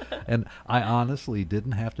 And I honestly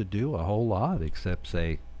didn't have to do a whole lot except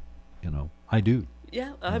say, I do.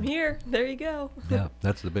 Yeah, I'm here. There you go. Yeah,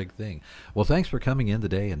 that's the big thing. Well, thanks for coming in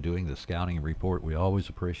today and doing the scouting report. We always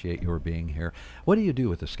appreciate your being here. What do you do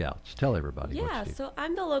with the Scouts? Tell everybody. Yeah, so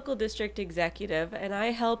I'm the local district executive, and I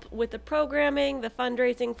help with the programming, the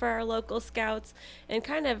fundraising for our local Scouts, and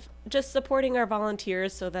kind of just supporting our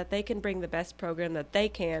volunteers so that they can bring the best program that they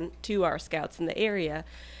can to our Scouts in the area.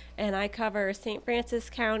 And I cover St. Francis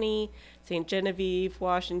County, St. Genevieve,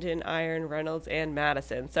 Washington, Iron, Reynolds, and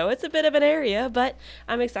Madison. So it's a bit of an area, but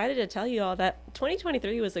I'm excited to tell you all that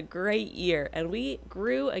 2023 was a great year, and we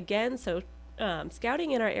grew again. So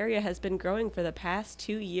scouting in our area has been growing for the past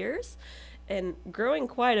 2 years and growing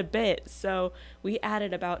quite a bit. So we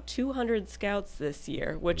added about 200 scouts this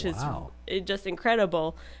year, which is just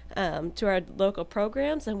incredible to our local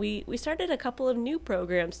programs. And we started a couple of new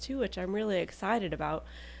programs too, which I'm really excited about.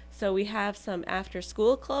 So we have some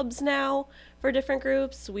after-school clubs now for different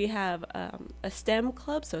groups. We have a STEM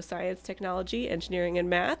club, so science, technology, engineering, and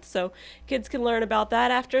math. So kids can learn about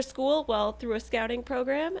that after school, through a scouting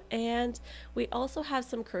program. And we also have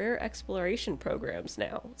some career exploration programs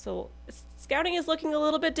now. So scouting is looking a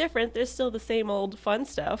little bit different. There's still the same old fun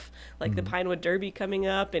stuff, like the Pinewood Derby coming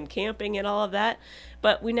up and camping and all of that.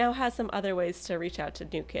 But we now have some other ways to reach out to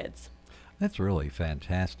new kids. That's really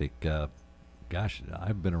fantastic. Gosh,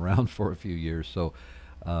 I've been around for a few years, so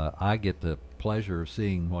I get the pleasure of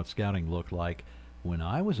seeing what scouting looked like when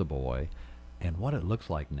I was a boy and what it looks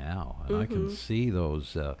like now. And I can see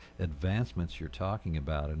those advancements you're talking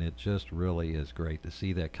about, and it just really is great to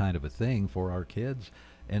see that kind of a thing for our kids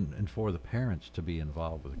and for the parents to be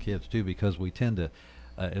involved with the kids, too, because we tend to,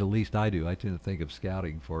 at least I do, I tend to think of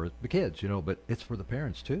scouting for the kids, but it's for the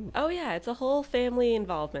parents, too. Oh, yeah, it's a whole family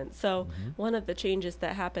involvement. So one of the changes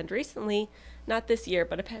that happened recently, not this year,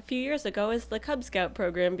 but a few years ago, is the Cub Scout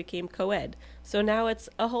program became co-ed. So now it's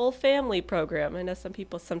a whole family program. I know some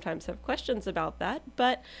people sometimes have questions about that,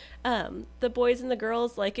 but the boys and the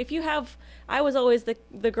girls, I was always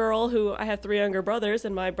the girl who, I have 3 younger brothers,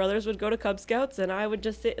 and my brothers would go to Cub Scouts, and I would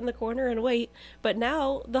just sit in the corner and wait. But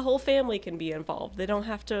now the whole family can be involved. They don't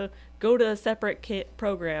have to go to a separate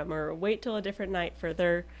program or wait till a different night for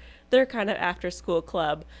their kind of after-school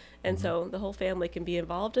club. And so the whole family can be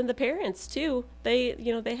involved, and the parents too. They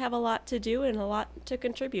have a lot to do and a lot to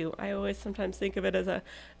contribute. I always sometimes think of it as a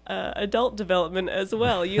adult development as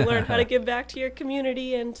well. You learn how to give back to your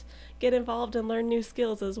community and get involved and learn new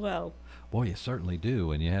skills as well. Boy, you certainly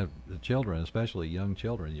do. And you have the children, especially young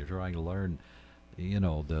children. You're trying to learn,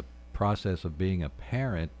 the process of being a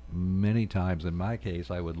parent. Many times, in my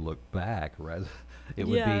case, I would look back. Rather, it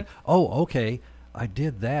would be, oh, okay, I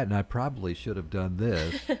did that, and I probably should have done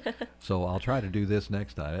this, so I'll try to do this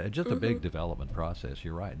next time. It's just a big development process.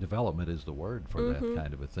 You're right. Development is the word for that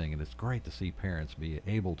kind of a thing, and it's great to see parents be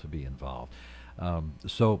able to be involved.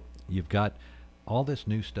 So you've got all this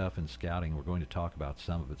new stuff in scouting. We're going to talk about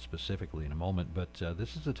some of it specifically in a moment, but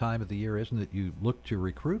this is the time of the year, isn't it, you look to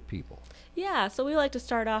recruit people? Yeah, so we like to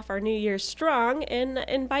start off our new year strong and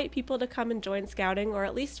invite people to come and join scouting, or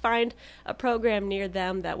at least find a program near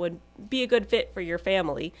them that would be a good fit for your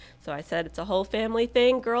family. So I said it's a whole family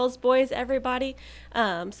thing, girls, boys, everybody.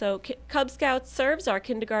 So Cub Scouts serves our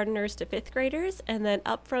kindergarteners to 5th graders, and then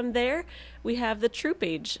up from there we have the troop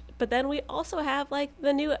age. But then we also have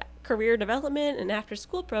the new career development and after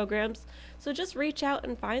school programs. So just reach out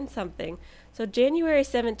and find something. So January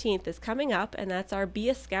 17th is coming up, and that's our Be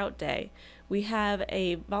a Scout Day. We have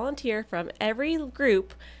a volunteer from every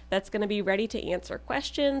group that's going to be ready to answer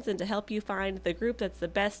questions and to help you find the group that's the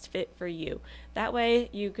best fit for you. That way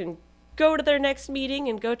you can go to their next meeting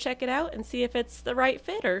and go check it out and see if it's the right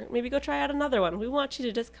fit, or maybe go try out another one. We want you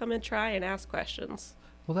to just come and try and ask questions.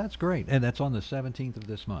 Well, that's great. And that's on the 17th of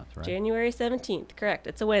this month, right? January 17th, correct.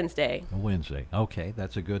 It's a Wednesday. A Wednesday. Okay,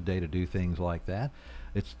 that's a good day to do things like that.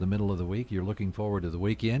 it's the middle of the week. You're looking forward to the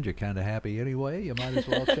weekend. You're kind of happy anyway. You might as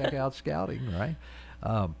well check out scouting, right?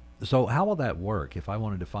 So how will that work? If I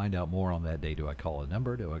wanted to find out more on that day, do I call a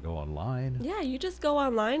number? Do I go online? Yeah, you just go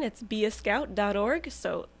online. It's beascout.org,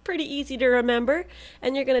 so pretty easy to remember.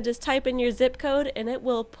 And you're going to just type in your zip code, and it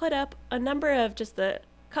will put up a number of just the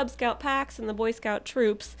Cub Scout packs and the Boy Scout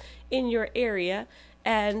troops in your area.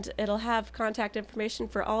 And it'll have contact information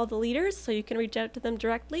for all the leaders, so you can reach out to them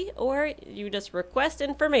directly, or you just request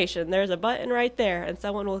information. There's a button right there, and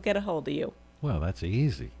someone will get a hold of you. Well, that's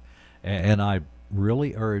easy. And I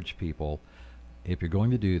really urge people, if you're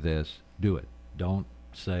going to do this, do it. Don't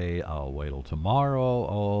say, I'll wait till tomorrow.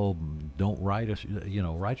 Oh, don't write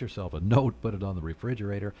yourself a note, put it on the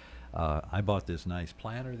refrigerator. I bought this nice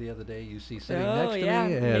planner the other day you see sitting next to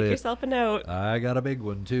me. Make yourself a note. I got a big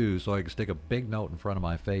one too, so I can stick a big note in front of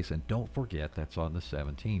my face. And don't forget, that's on the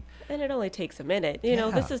 17th. And it only takes a minute. You know,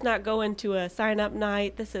 this is not going to a sign-up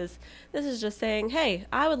night. This is just saying, hey,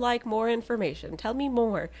 I would like more information. Tell me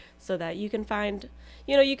more, so that you can find,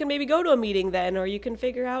 you can maybe go to a meeting then, or you can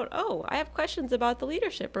figure out, oh, I have questions about the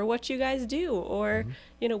leadership or what you guys do, or,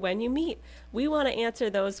 when you meet. We want to answer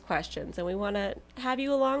those questions, and we want to have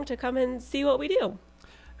you along to come and see what we do.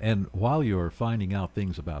 And while you're finding out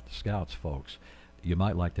things about the Scouts, folks, you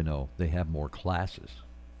might like to know they have more classes.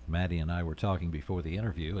 Maddie and I were talking before the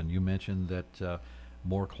interview, and you mentioned that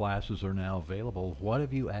more classes are now available. What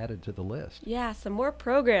have you added to the list? Yeah, some more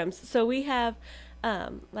programs. So we have,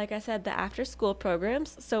 like I said, the after-school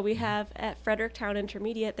programs. So we have at Fredericktown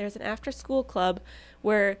Intermediate, there's an after-school club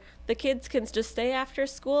where the kids can just stay after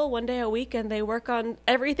school one day a week, and they work on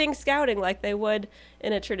everything scouting like they would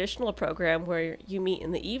in a traditional program where you meet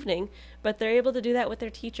in the evening, but they're able to do that with their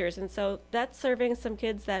teachers. And so that's serving some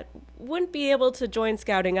kids that wouldn't be able to join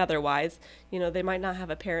scouting otherwise. They might not have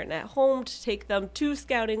a parent at home to take them to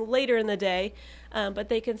scouting later in the day, but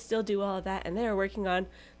they can still do all of that, and they're working on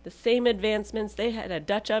the same advancements. They had a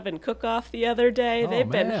Dutch oven cook-off the other day. They've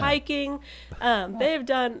been hiking. They've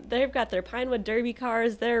got their Pinewood Derby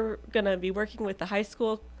cars. They're going to be working with the high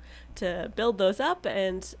school to build those up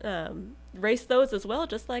and race those as well,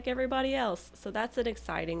 just like everybody else. So that's an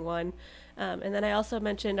exciting one. And then I also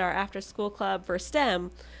mentioned our after-school club for STEM.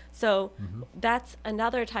 So that's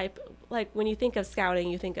another type, like when you think of scouting,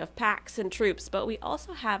 you think of packs and troops, but we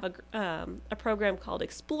also have a program called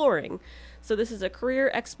Exploring. So this is a career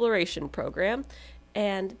exploration program,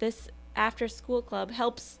 and this after-school club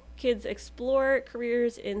helps kids explore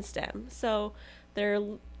careers in STEM. So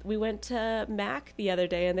we went to MAC the other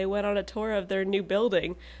day, and they went on a tour of their new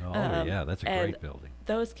building. Oh, yeah, that's a great building.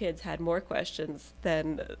 Those kids had more questions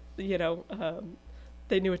than,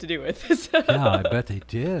 they knew what to do with. Yeah, I bet they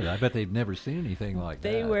did. I bet they'd never seen anything like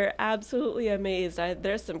that. They were absolutely amazed.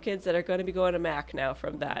 There's some kids that are going to be going to MAC now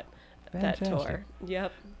from that tour.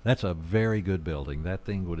 Yep. That's a very good building. That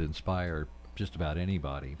thing would inspire just about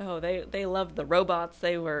anybody. Oh, they loved the robots.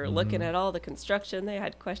 They were looking at all the construction. They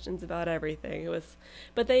had questions about everything.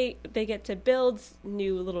 But they get to build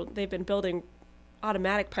they've been building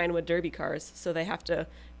automatic Pinewood Derby cars, so they have to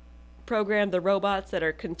program the robots that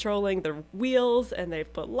are controlling the wheels, and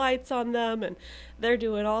they've put lights on them, and they're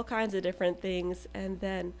doing all kinds of different things. And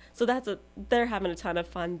then they're having a ton of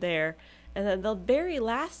fun there. And then the very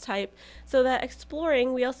last type, so that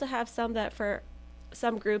Exploring, we also have some that for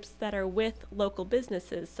some groups that are with local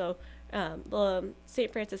businesses. So the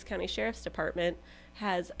St. Francis County Sheriff's Department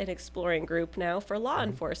has an Exploring group now for law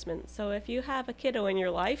enforcement. So if you have a kiddo in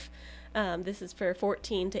your life, this is for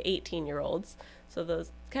 14 to 18-year-olds. So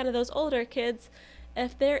those older kids,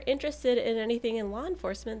 if they're interested in anything in law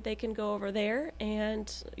enforcement, they can go over there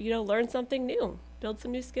and learn something new, build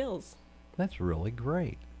some new skills. That's really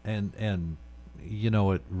great. And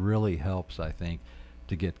it really helps, I think,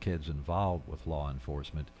 to get kids involved with law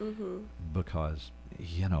enforcement, because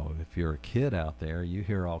if you're a kid out there, you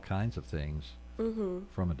hear all kinds of things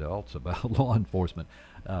from adults about law enforcement.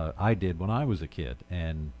 I did when I was a kid,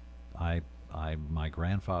 and my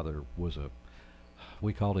grandfather was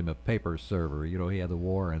we called him a paper server. He had the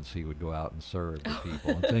warrants. He would go out and serve the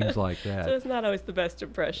people and things like that. So it's not always the best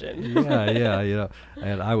impression. Yeah.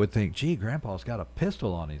 And I would think, gee, Grandpa's got a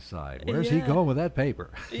pistol on his side. Where's he going with that paper?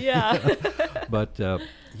 Yeah. But,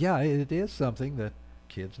 it is something that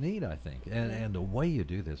kids need, I think. And the way you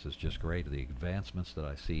do this is just great. The advancements that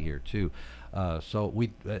I see here, too.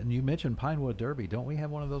 And you mentioned Pinewood Derby. Don't we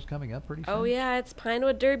have one of those coming up pretty soon? Oh, yeah, it's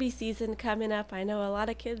Pinewood Derby season coming up. I know a lot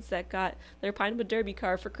of kids that got their Pinewood Derby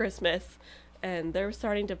car for Christmas, and they're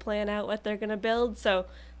starting to plan out what they're going to build. So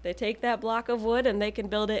They take that block of wood and they can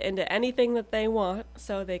build it into anything that they want.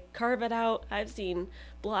 So they carve it out. I've seen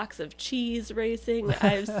blocks of cheese racing.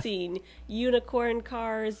 I've seen unicorn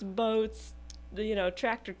cars, boats,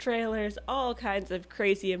 tractor trailers, all kinds of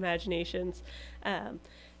crazy imaginations.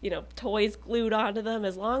 Toys glued onto them.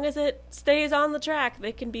 As long as it stays on the track,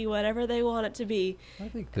 they can be whatever they want it to be. I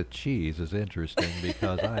think the cheese is interesting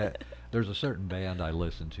because there's a certain band I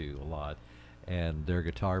listen to a lot, and their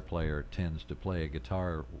guitar player tends to play a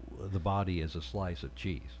guitar, the body is a slice of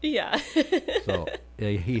cheese. Yeah. So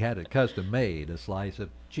he had it custom made, a slice of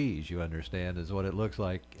cheese, you understand, is what it looks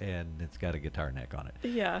like, and it's got a guitar neck on it.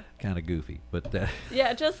 Yeah. Kind of goofy, but that...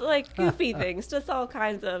 Yeah, just like goofy things, just all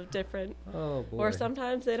kinds of different... Oh, boy. Or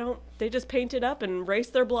sometimes they just paint it up and race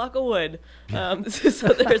their block of wood. So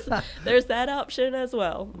there's that option as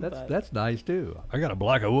well. That's nice, too. I got a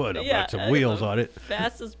block of wood. I've got some wheels on it.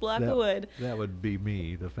 Fastest block of wood. That would be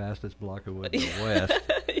me, the fastest block of wood in the West.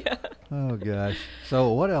 Yeah. Oh, gosh.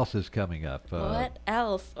 So what else is coming up? What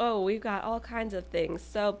else? Oh, we've got all kinds of things.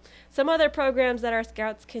 So some other programs that our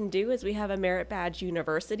scouts can do is we have a Merit Badge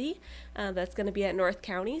University that's going to be at North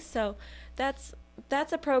County. So that's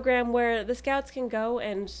a program where the scouts can go,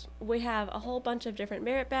 and we have a whole bunch of different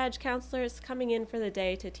Merit Badge counselors coming in for the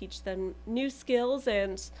day to teach them new skills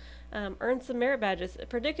and earn some merit badges,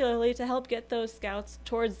 particularly to help get those scouts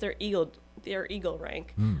towards their Eagle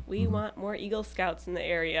rank. We want more Eagle Scouts in the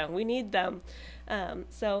area. We need them.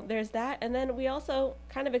 So there's that. And then we also,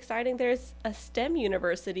 kind of exciting, there's a STEM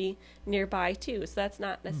university nearby too. So that's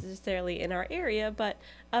not necessarily in our area, but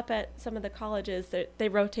up at some of the colleges that they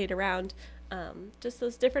rotate around. Just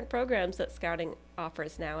those different programs that Scouting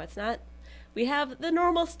offers now. It's not, we have the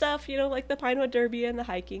normal stuff, like the Pinewood Derby and the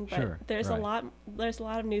hiking, but there's a lot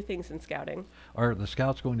of new things in Scouting. Are the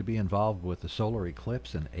Scouts going to be involved with the solar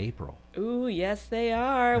eclipse in April? Ooh, yes, they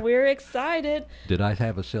are. We're excited. Did I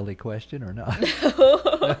have a silly question or not?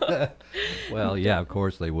 No. Well, yeah, of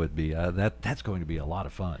course they would be. That's going to be a lot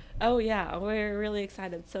of fun. Oh, yeah, we're really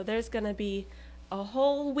excited. So there's going to be a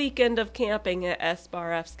whole weekend of camping at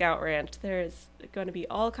SBRF Scout Ranch. There's going to be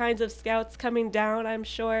all kinds of scouts coming down, I'm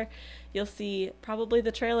sure. You'll see probably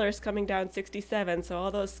the trailers coming down 67, so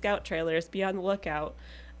all those scout trailers, be on the lookout.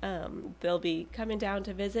 They'll be coming down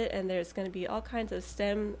to visit, and there's going to be all kinds of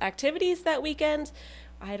STEM activities that weekend.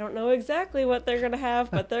 I don't know exactly what they're going to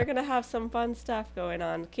have, but they're going to have some fun stuff going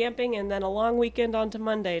on. Camping, and then a long weekend onto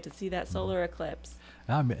Monday to see that solar eclipse.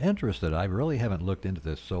 I'm interested. I really haven't looked into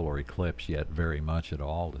this solar eclipse yet very much at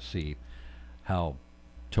all to see how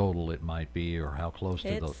total it might be or how close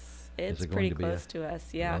to the... It's pretty close to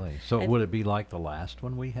us, yeah. Really? So would it be like the last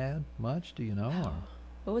one we had much? Do you know? Or?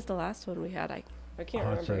 What was the last one we had? I can't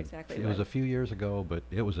remember exactly. It was a few years ago, but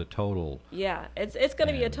it was a total... Yeah, it's going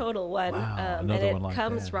to be a total one. Wow, and it one like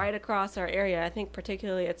comes that. right across our area. I think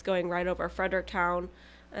particularly it's going right over Fredericktown.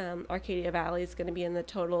 Arcadia Valley is going to be in the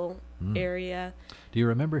total area. Do you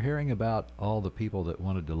remember hearing about all the people that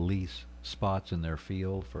wanted to lease spots in their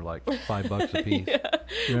field for like $5 a piece? Yeah,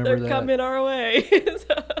 remember they're coming our way.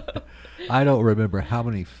 I don't remember how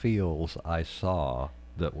many fields I saw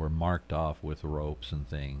that were marked off with ropes and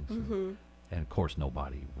things. And of course,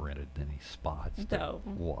 nobody rented any spots to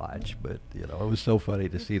watch. But, it was so funny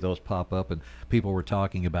to see those pop up. And people were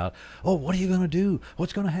talking about, oh, what are you going to do?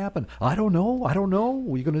 What's going to happen? I don't know.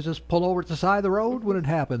 You're going to just pull over to the side of the road when it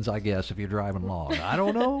happens, I guess, if you're driving along. I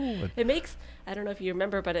don't know. It makes, I don't know if you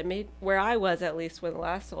remember, but it made, where I was at least when the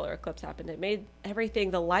last solar eclipse happened, it made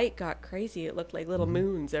everything, the light got crazy. It looked like little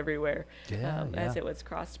moons everywhere as it was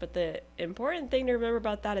crossed. But the important thing to remember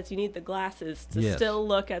about that is you need the glasses to still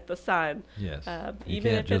look at the sun. Yes.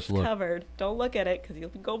 Even if it's covered, don't look at it because you'll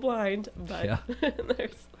go blind. But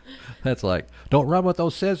that's like, don't run with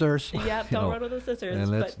those scissors. Yeah, don't run with those scissors.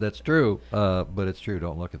 And that's true. But it's true.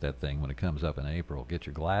 Don't look at that thing when it comes up in April. Get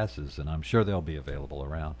your glasses, and I'm sure they'll be available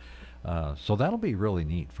around. So that'll be really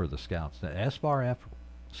neat for the scouts. The SBRF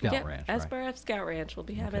Scout Ranch. SBRF Scout Ranch. We'll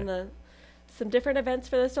be having some different events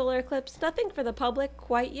for the solar eclipse. Nothing for the public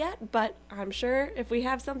quite yet, but I'm sure if we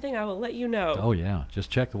have something, I will let you know. Oh, yeah. Just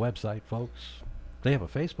check the website, folks. They have a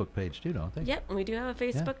Facebook page, too, don't they? Yep, we do have a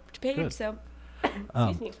Facebook page, good. So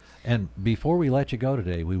excuse me. And before we let you go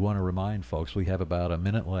today, we want to remind folks, we have about a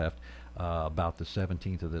minute left, about the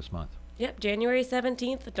 17th of this month. Yep, January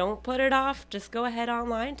 17th. Don't put it off. Just go ahead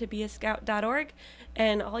online to beascout.org,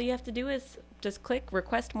 and all you have to do is just click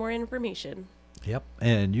Request More Information. Yep,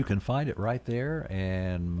 and you can find it right there.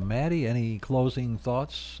 And Maddie, any closing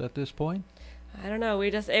thoughts at this point? I don't know.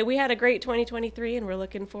 We had a great 2023, and we're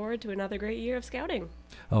looking forward to another great year of scouting.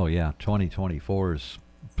 Oh, yeah. 2024 is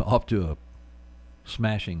off to a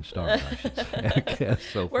smashing stars, I should say. I guess,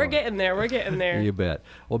 so We're far. getting there. We're getting there. You bet.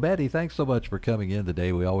 Well, Betty, thanks so much for coming in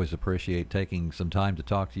today. We always appreciate taking some time to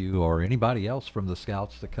talk to you or anybody else from the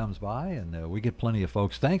Scouts that comes by, and we get plenty of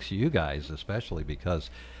folks. Thanks to you guys, especially because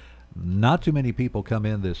not too many people come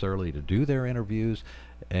in this early to do their interviews,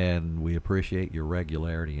 and we appreciate your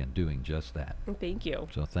regularity in doing just that. Thank you.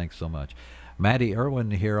 So thanks so much. Maddie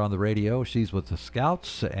Irwin here on the radio. She's with the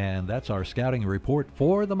Scouts, and that's our scouting report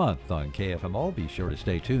for the month on KFMO. Be sure to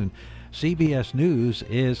stay tuned. CBS News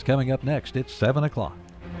is coming up next. It's 7 o'clock.